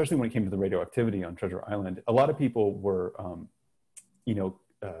 especially when it came to the radioactivity on Treasure Island, a lot of people were,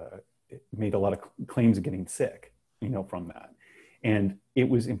 made a lot of claims of getting sick, from that. And it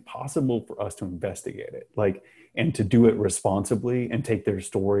was impossible for us to investigate it, and to do it responsibly and take their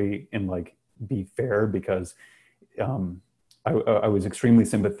story and be fair, because I was extremely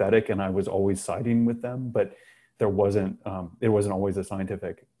sympathetic, and I was always siding with them, but there wasn't always a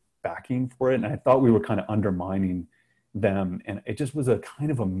scientific backing for it. And I thought we were kind of undermining them, and it just was a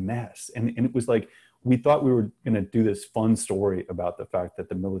kind of a mess. And it was like, we thought we were going to do this fun story about the fact that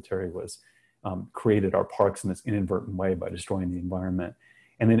the military was created our parks in this inadvertent way by destroying the environment.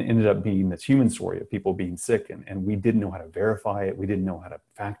 And then it ended up being this human story of people being sick, and we didn't know how to verify it. We didn't know how to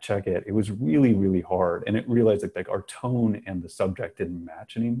fact check it. It was really, really hard. And it realized that like our tone and the subject didn't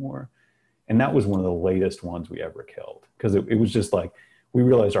match anymore. And that was one of the latest ones we ever killed, because it was just like, we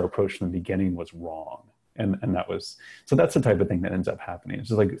realized our approach from the beginning was wrong. And that was, so that's the type of thing that ends up happening. It's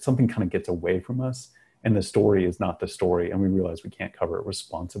just like something kind of gets away from us, and the story is not the story, and we realize we can't cover it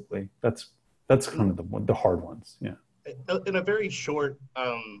responsibly. That's kind of the hard ones. Yeah. In a very short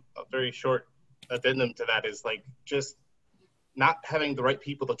addendum to that is like just not having the right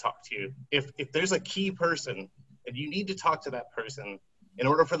people to talk to you. If there's a key person and you need to talk to that person in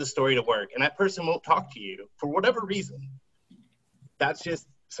order for the story to work, and that person won't talk to you for whatever reason, that's just,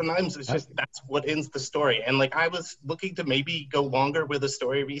 sometimes it's just, that's what ends the story. And like, I was looking to maybe go longer with a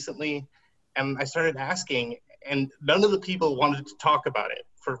story recently, and I started asking, and none of the people wanted to talk about it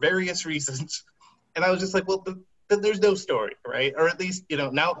for various reasons. And I was just like, well, then there's no story, right? Or at least, you know,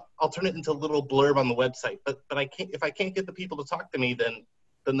 now I'll turn it into a little blurb on the website. But I can't, if I can't get the people to talk to me, then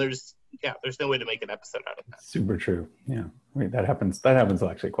there's no way to make an episode out of that. Super true. Yeah. I mean, that happens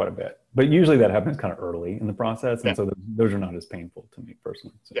actually quite a bit. But usually that happens kind of early in the process. And so those are not as painful to me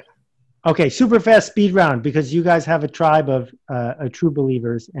personally. So. Yeah. Okay, super fast speed round, because you guys have a tribe of true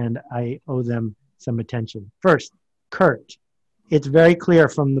believers, and I owe them some attention. First, Kurt. It's very clear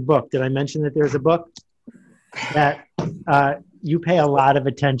from the book. Did I mention that there's a book? That you pay a lot of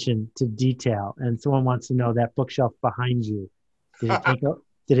attention to detail, and someone wants to know that bookshelf behind you.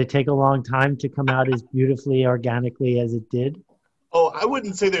 Did it take a long time to come out as beautifully, organically as it did? Oh, I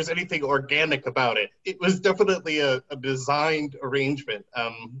wouldn't say there's anything organic about it. It was definitely a designed arrangement.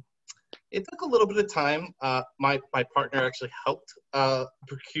 It took a little bit of time. My partner actually helped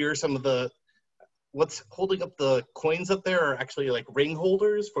procure some of the, what's holding up the coins up there are actually like ring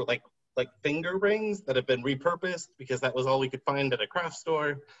holders for like finger rings that have been repurposed, because that was all we could find at a craft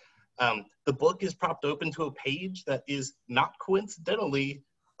store. The book is propped open to a page that is not coincidentally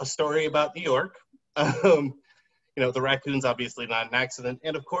a story about New York. You know, the raccoon's obviously not an accident.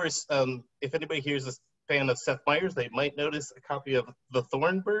 And of course, if anybody here is a fan of Seth Meyers, they might notice a copy of The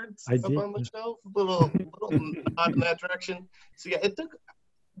Thornbirds up on the shelf, a little nod in that direction. So yeah,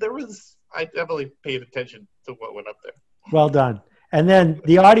 I definitely paid attention to what went up there. Well done. And then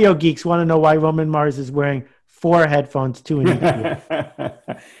the audio geeks want to know why Roman Mars is wearing 4 headphones, 2 in each ear.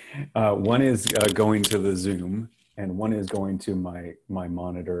 One is going to the Zoom, and one is going to my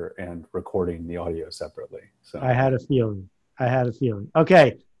monitor and recording the audio separately. So I had a feeling.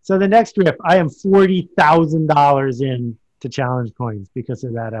 Okay, so the next riff, I am $40,000 in to Challenge Coins because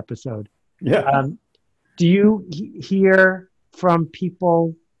of that episode. Yeah. Do you hear from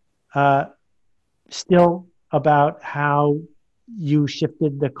people still about how you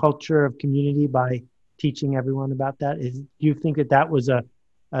shifted the culture of community by teaching everyone about that? Do you think that was a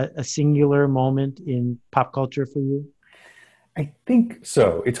singular moment in pop culture for you? I think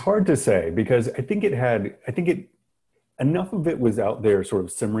so. It's hard to say, because I think enough of it was out there sort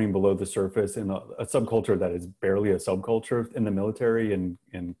of simmering below the surface in a subculture that is barely a subculture in the military and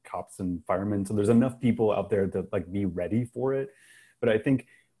cops and firemen. So there's enough people out there to like be ready for it. But I think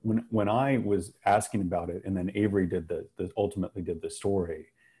when I was asking about it, and then Avery ultimately did the story,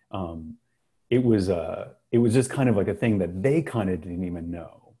 it was just kind of like a thing that they kind of didn't even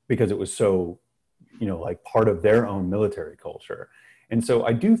know, because it was so, like part of their own military culture. And so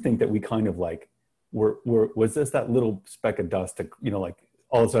I do think that we kind of like was this that little speck of dust that, like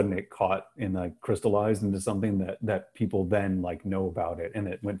all of a sudden it caught and like crystallized into something that people then like know about it, and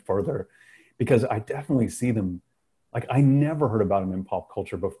it went further, because I definitely see them. Like, I never heard about them in pop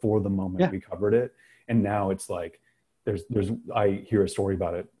culture before the moment we covered it. And now it's like, I hear a story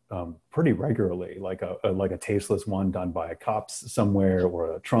about it pretty regularly, like a tasteless one done by cops somewhere,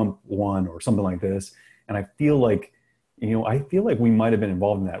 or a Trump one or something like this. And I feel like, we might've been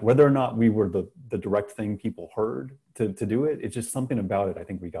involved in that, whether or not we were the direct thing people heard to do it. It's just something about it. I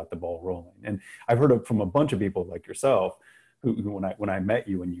think we got the ball rolling. And I've heard it from a bunch of people like yourself, who when I met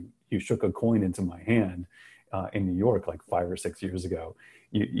you and you shook a coin into my hand, in New York, like 5 or 6 years ago,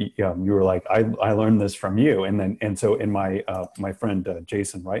 you were like, I learned this from you. And so my friend,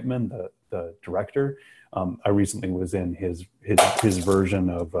 Jason Reitman, the director, I recently was in his version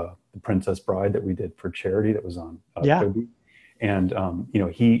of The Princess Bride that we did for charity that was on Tubi. And,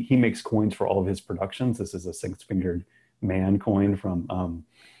 he makes coins for all of his productions. This is a 6-fingered man coin from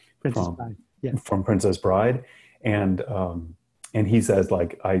Princess Bride, and he says,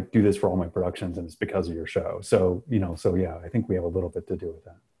 like, I do this for all my productions, and it's because of your show. So yeah, I think we have a little bit to do with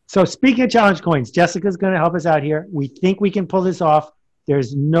that. So speaking of challenge coins, Jessica's going to help us out here. We think we can pull this off.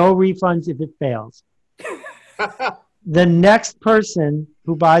 There's no refunds if it fails. The next person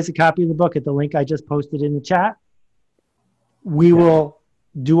who buys a copy of the book at the link I just posted in the chat, we will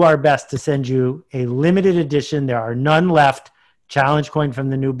do our best to send you a limited edition. There are none left. Challenge coin from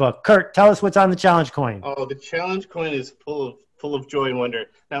the new book. Kurt, tell us what's on the challenge coin. Oh, the challenge coin is full of joy and wonder.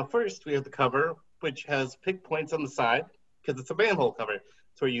 Now, first we have the cover, which has pick points on the side because it's a manhole cover.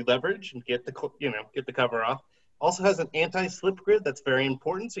 It's where you leverage and get the cover off. Also has an anti-slip grid that's very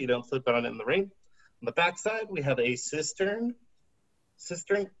important, so you don't slip on it in the rain. On the back side, we have a cistern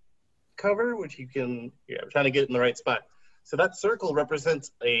cover, which you can, I'm trying to get it in the right spot. So that circle represents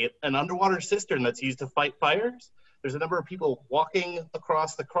an underwater cistern that's used to fight fires. There's a number of people walking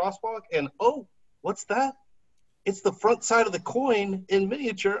across the crosswalk, and oh, what's that? It's the front side of the coin in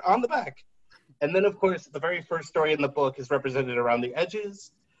miniature on the back. And then, of course, the very first story in the book is represented around the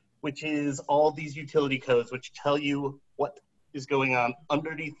edges, which is all these utility codes which tell you what is going on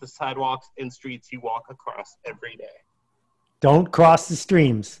underneath the sidewalks and streets you walk across every day. Don't cross the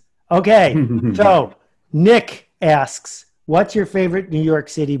streams. Okay, so Nick asks, what's your favorite New York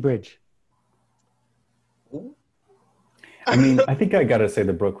City bridge? I mean, I think I got to say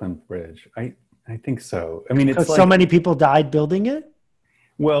the Brooklyn Bridge. I think so. I mean, it's like, so many people died building it?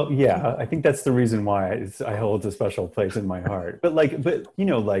 Well, yeah, I think that's the reason why I hold a special place in my heart. But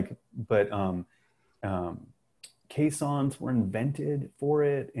caissons were invented for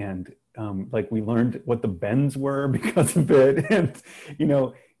it, and we learned what the bends were because of it, and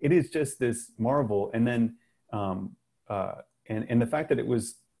it is just this marvel. And then and the fact that it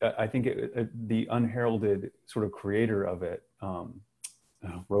was, I think the unheralded sort of creator of it,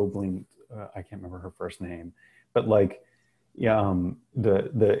 Roebling, I can't remember her first name, but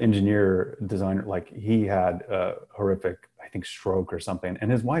the engineer designer, he had a horrific, I think, stroke or something, and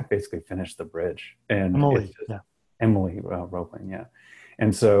his wife basically finished the bridge. And Emily Roebling, yeah.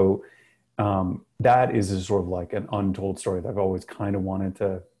 And so that is a sort of like an untold story that I've always kind of wanted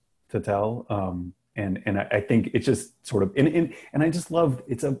to tell. And I think it's just sort of, and I just loved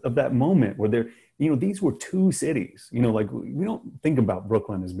it's of that moment where there, these were two cities. We don't think about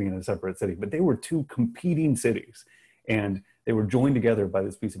Brooklyn as being a separate city, but they were two competing cities. And they were joined together by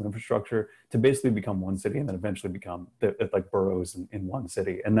this piece of infrastructure to basically become one city, and then eventually become like boroughs in one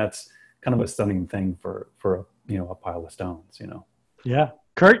city. And that's kind of a stunning thing for a pile of stones, Yeah.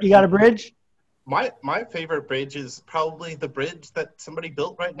 Kurt, you got a bridge? My favorite bridge is probably the bridge that somebody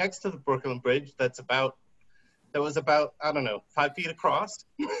built right next to the Brooklyn Bridge. That was about, I don't know, 5 feet across.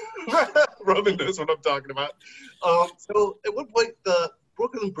 Roman knows what I'm talking about. So at one point, the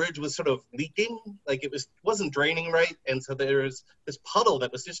Brooklyn Bridge was sort of leaking, wasn't draining right, and so there's this puddle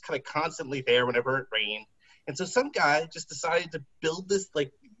that was just kind of constantly there whenever it rained. And so some guy just decided to build this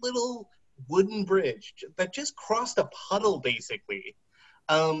little wooden bridge that just crossed a puddle, basically.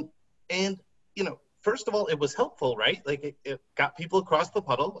 And first of all, it was helpful, right? It got people across the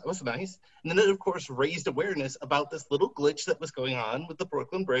puddle. That was nice. And then it, of course, raised awareness about this little glitch that was going on with the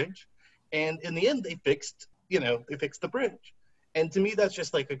Brooklyn Bridge. And in the end, they fixed the bridge. And to me, that's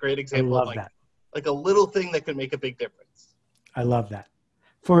just a great example of a little thing that could make a big difference. I love that.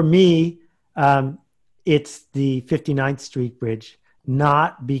 For me, it's the 59th Street Bridge,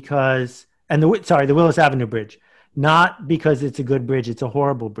 not because, and the Willis Avenue Bridge, not because it's a good bridge, it's a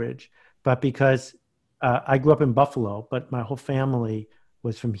horrible bridge, but because I grew up in Buffalo, but my whole family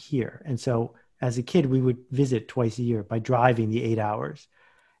was from here. And so as a kid, we would visit twice a year by driving the 8 hours.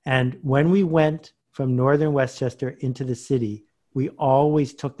 And when we went from northern Westchester into the city, we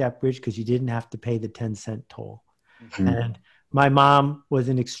always took that bridge because you didn't have to pay the 10-cent toll. Mm-hmm. And my mom was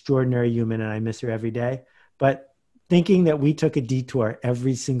an extraordinary human, and I miss her every day. But thinking that we took a detour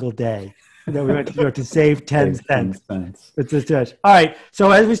every single day, that we went to New to save 10 cents. It's a stretch. All right.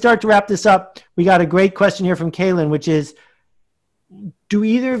 So as we start to wrap this up, we got a great question here from Kaylin, which is, do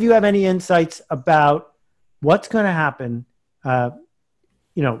either of you have any insights about what's going to happen?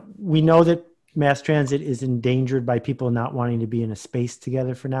 We know that mass transit is endangered by people not wanting to be in a space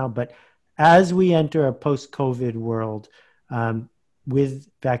together for now. But as we enter a post-COVID world, with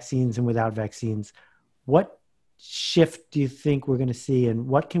vaccines and without vaccines, what shift do you think we're going to see, and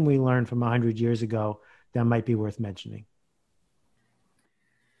what can we learn from 100 years ago that might be worth mentioning?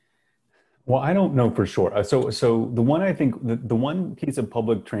 Well, I don't know for sure. So the one, I think the one piece of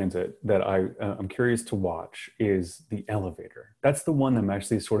public transit that I'm curious to watch is the elevator. That's the one I'm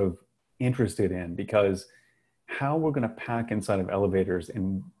actually sort of interested in, because how we're going to pack inside of elevators,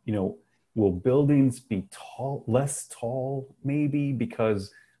 and, you know, will buildings be less tall, maybe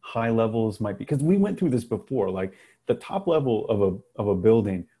because high levels might be, because we went through this before, like the top level of a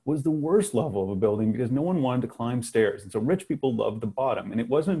building was the worst level of a building because no one wanted to climb stairs. And so rich people loved the bottom. And it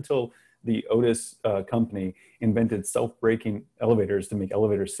wasn't until the Otis company invented self-braking elevators to make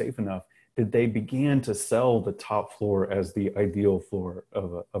elevators safe enough that they began to sell the top floor as the ideal floor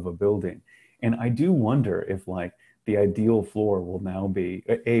of a building. And I do wonder if, like, the ideal floor will now be,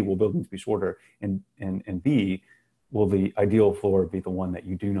 A, will buildings be shorter, and B, will the ideal floor be the one that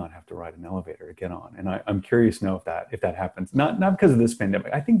you do not have to ride an elevator to get on? And I'm curious to know if that happens. Not because of this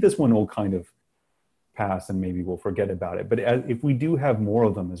pandemic. I think this one will kind of pass and maybe we'll forget about it. But if we do have more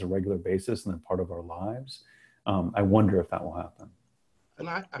of them as a regular basis and then part of our lives, I wonder if that will happen. And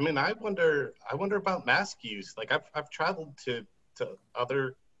I wonder about mask use. Like I've traveled to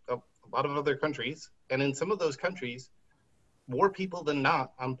a lot of other countries, and in some of those countries, more people than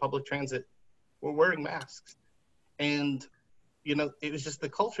not on public transit were wearing masks. And, you know, it was just the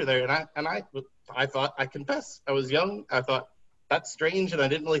culture there. And I thought, I confess, I was young. I thought, that's strange. And I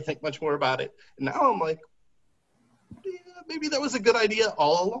didn't really think much more about it. And now I'm like, yeah, maybe that was a good idea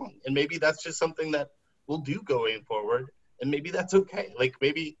all along. And maybe that's just something that we'll do going forward. And maybe that's okay. Like,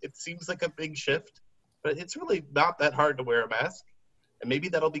 maybe it seems like a big shift, but it's really not that hard to wear a mask. And maybe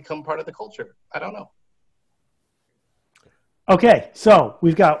that'll become part of the culture. I don't know. Okay, so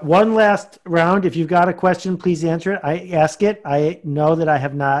we've got one last round. If you've got a question, please answer it. Ask it. I know that I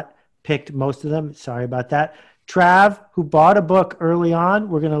have not picked most of them. Sorry about that. Trav, who bought a book early on,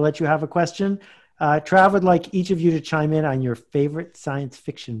 we're going to let you have a question. Trav would like each of you to chime in on your favorite science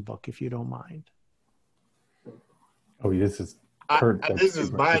fiction book, if you don't mind. Oh, this is Kurt. This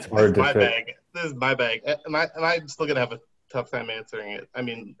is my bag. This is my bag. And I'm still going to have a tough time answering it. I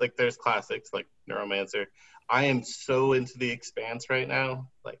mean, like, there's classics like Neuromancer. I am so into The Expanse right now.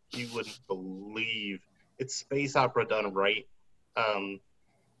 Like, you wouldn't believe. It's space opera done right. I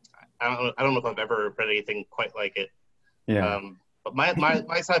don't know if I've ever read anything quite like it. Yeah. But my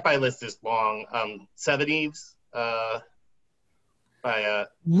sci-fi list is long. Seven Eves.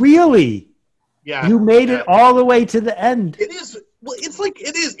 Really? Yeah. You made it all the way to the end. It is. Well, it's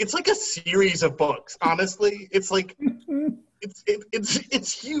like a series of books. Honestly, it's like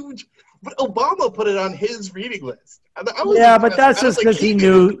it's huge. But Obama put it on his reading list. But that's just because he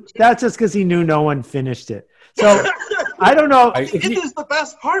knew. That's just because he knew no one finished it. So I don't know. The end is the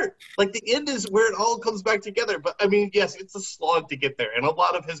best part. Like, the end is where it all comes back together. But I mean, yes, it's a slog to get there, and a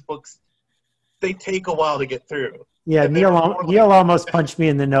lot of his books, they take a while to get through. Yeah, Neil almost punched me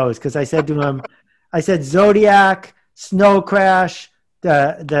in the nose because I said to him, I said Zodiac, Snow Crash,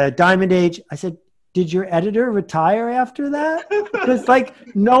 the Diamond Age. I said, did your editor retire after that? Because,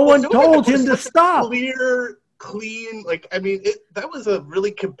 like, no one told him to stop. Clear, clean. Like, I mean, that was a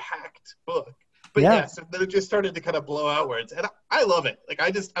really compact book. But yes, then it just started to kind of blow outwards. And I love it. Like,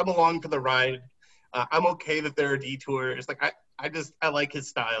 I'm along for the ride. I'm okay that there are detours. Like, I like his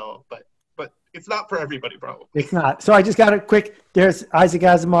style, but it's not for everybody, probably. It's not. So I just got a quick, there's Isaac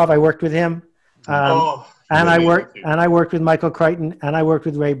Asimov. I worked with him. And I worked with Michael Crichton, and I worked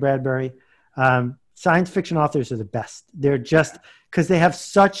with Ray Bradbury. Science fiction authors are the best. They're just, because they have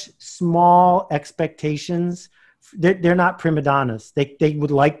such small expectations. They're not prima donnas. They would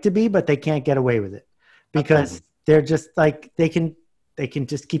like to be, but they can't get away with it because they're just like, they can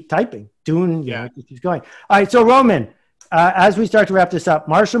just keep typing, doing, it keeps going. All right. So Roman, as we start to wrap this up,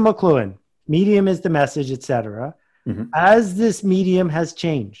 Marshall McLuhan, medium is the message, etc. Mm-hmm. As this medium has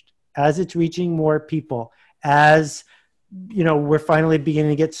changed, as it's reaching more people, as we're finally beginning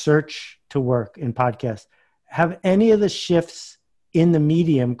to get search to work in podcasts, have any of the shifts in the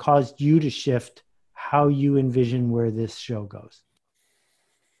medium caused you to shift how you envision where this show goes?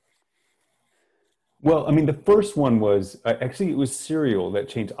 Well, I mean, the first one was actually, it was Serial that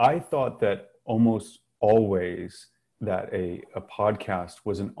changed. I thought that almost always that a podcast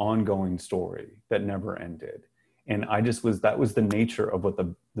was an ongoing story that never ended. And that was the nature of what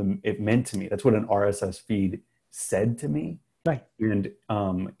it meant to me. That's what an RSS feed said to me. Right.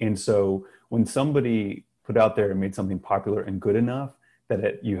 And so when somebody put out there and made something popular and good enough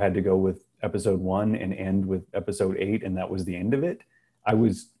that you had to go with episode 1 and end with episode 8, and that was the end of it, I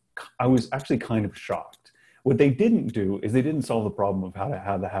was actually kind of shocked. What they didn't do is they didn't solve the problem of how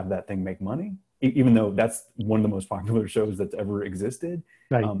to have that thing make money, even though that's one of the most popular shows that's ever existed.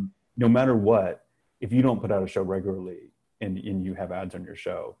 Right. No matter what, if you don't put out a show regularly and you have ads on your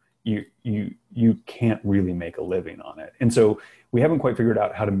show, you can't really make a living on it. And so we haven't quite figured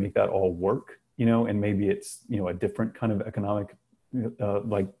out how to make that all work, and maybe it's, a different kind of economic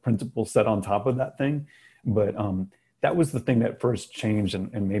like principle set on top of that thing. But that was the thing that first changed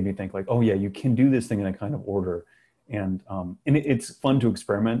and made me think like, oh yeah, you can do this thing in a kind of order. And it's fun to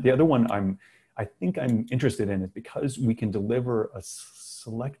experiment. The other one I think I'm interested in is because we can deliver a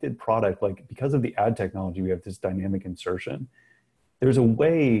selected product, like because of the ad technology, we have this dynamic insertion. There's a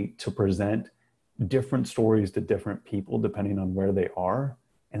way to present different stories to different people depending on where they are.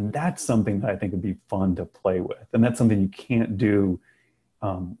 And that's something that I think would be fun to play with. And that's something you can't do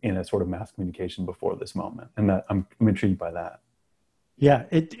in a sort of mass communication before this moment. And that I'm intrigued by that. Yeah,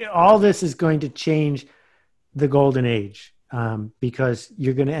 all this is going to change the golden age because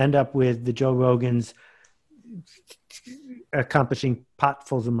you're going to end up with the Joe Rogans accomplishing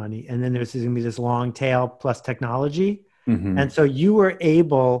potfuls of money. And then there's going to be this long tail plus technology. Mm-hmm. And so you were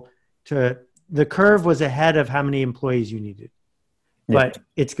able to, the curve was ahead of how many employees you needed. But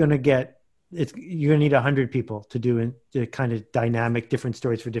you're going to need 100 people to do the kind of dynamic, different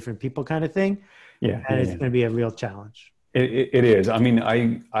stories for different people kind of thing. Yeah. And it's going to be a real challenge. It is. I mean,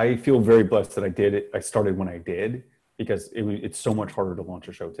 I feel very blessed that I did it. I started when I did, because it's so much harder to launch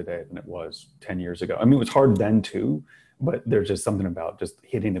a show today than it was 10 years ago. I mean, it was hard then too, but there's just something about just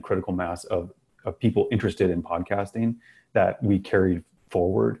hitting the critical mass of people interested in podcasting that we carried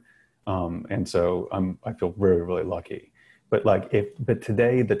forward. And so I feel really, really lucky. But but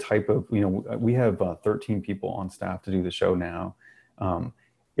today, the type of, we have 13 people on staff to do the show now.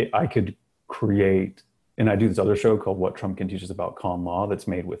 I could create, and I do this other show called What Trump Can Teach Us About Con Law that's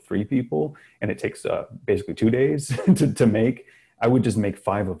made with 3 people, and it takes basically 2 days to make. I would just make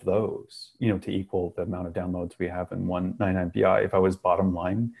 5 of those, to equal the amount of downloads we have in 199pi if I was bottom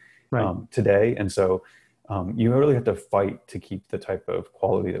line today. And so you really have to fight to keep the type of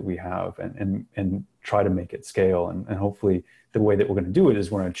quality that we have and try to make it scale. And hopefully the way that we're going to do it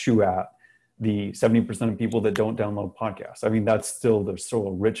is we're going to chew at the 70% of people that don't download podcasts. I mean, there's still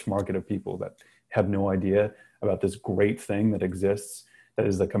a rich market of people that have no idea about this great thing that exists, that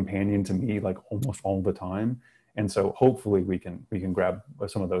is a companion to me like almost all the time. And so hopefully we can grab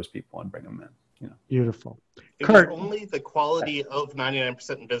some of those people and bring them in. Beautiful. It was only the quality of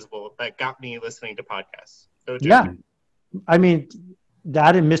 99% Invisible that got me listening to podcasts. Yeah. I mean,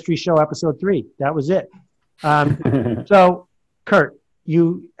 that and Mystery Show episode 3, that was it. So Kurt,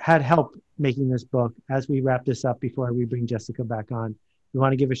 you had help making this book. As we wrap this up before we bring Jessica back on, you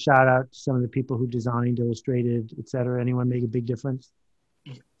want to give a shout out to some of the people who designed, illustrated, et cetera? Anyone make a big difference?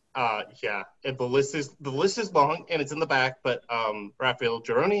 Yeah. And the list is long and it's in the back, but Raphael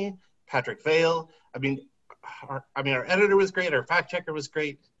Gironi, Patrick Vale. I mean, our editor was great. Our fact checker was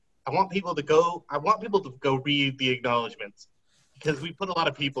great. I want people to go read the acknowledgments because we put a lot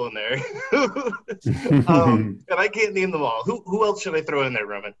of people in there. And I can't name them all. Who else should I throw in there,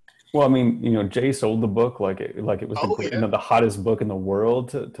 Roman? Well, I mean, Jay sold the book like it was the hottest book in the world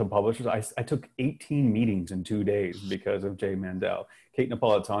to publishers. I took 18 meetings in 2 days because of Jay Mandel. Kate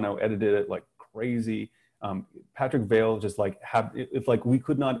Napolitano edited it like crazy. Patrick Vale just we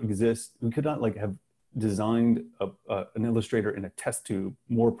could not exist. We could not have designed an illustrator in a test tube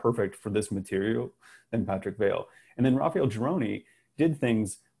more perfect for this material than Patrick Vale. And then Raphael Gironi did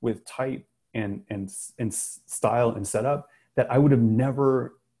things with type and style and setup that I would have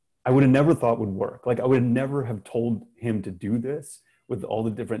never thought would work. Like I would never have told him to do this with all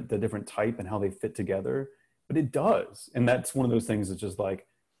the different type and how they fit together, but it does. And that's one of those things that's just like,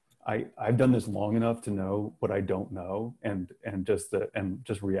 I've done this long enough to know what I don't know and just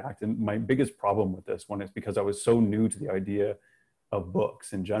react. And my biggest problem with this one is because I was so new to the idea of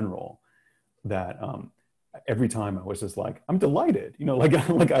books in general that every time I was just like, I'm delighted, I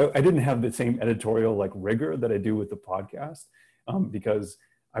didn't have the same editorial rigor that I do with the podcast because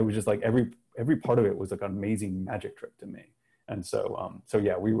I was just like every part of it was like an amazing magic trick to me. And so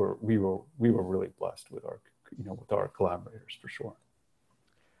yeah, we were really blessed with our collaborators for sure.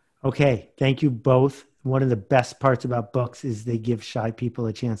 Okay, thank you both. One of the best parts about books is they give shy people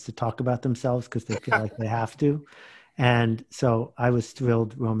a chance to talk about themselves because they feel like they have to. And so I was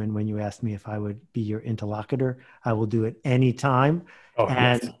thrilled, Roman, when you asked me if I would be your interlocutor. I will do it anytime. Oh,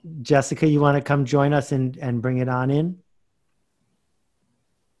 and yes. Jessica, you want to come join us and bring it on in?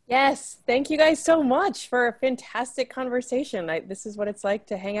 Yes, thank you guys so much for a fantastic conversation. This is what it's like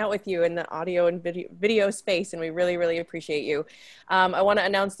to hang out with you in the audio and video space, and we really, really appreciate you. I want to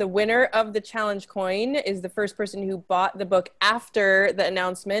announce the winner of the challenge coin is the first person who bought the book after the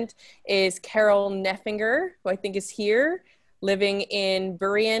announcement is Carol Neffinger, who I think is here, living in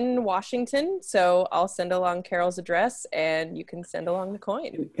Burien, Washington. So I'll send along Carol's address and you can send along the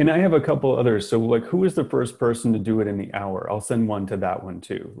coin. And I have a couple others. So who was the first person to do it in the hour? I'll send one to that one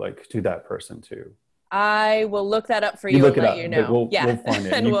too, to that person too. I will look that up for You you look and it let up, you but know. we'll find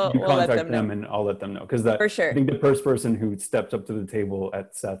it. And You we'll let contact them know. them and I'll let them know. Because For sure. I think the first person who stepped up to the table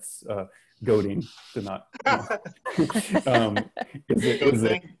at Seth's Godin did not,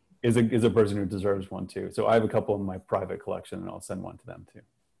 is a person who deserves one too. So I have a couple in my private collection and I'll send one to them too.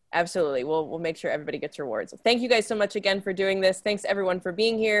 Absolutely. We'll make sure everybody gets rewards. Thank you guys so much again for doing this. Thanks everyone for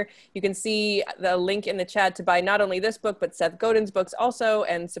being here. You can see the link in the chat to buy not only this book, but Seth Godin's books also,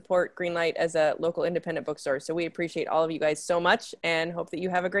 and support Greenlight as a local independent bookstore. So we appreciate all of you guys so much and hope that you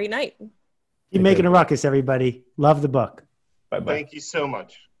have a great night. Keep making a ruckus, everybody. Love the book. Bye-bye. Thank you so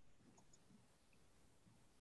much.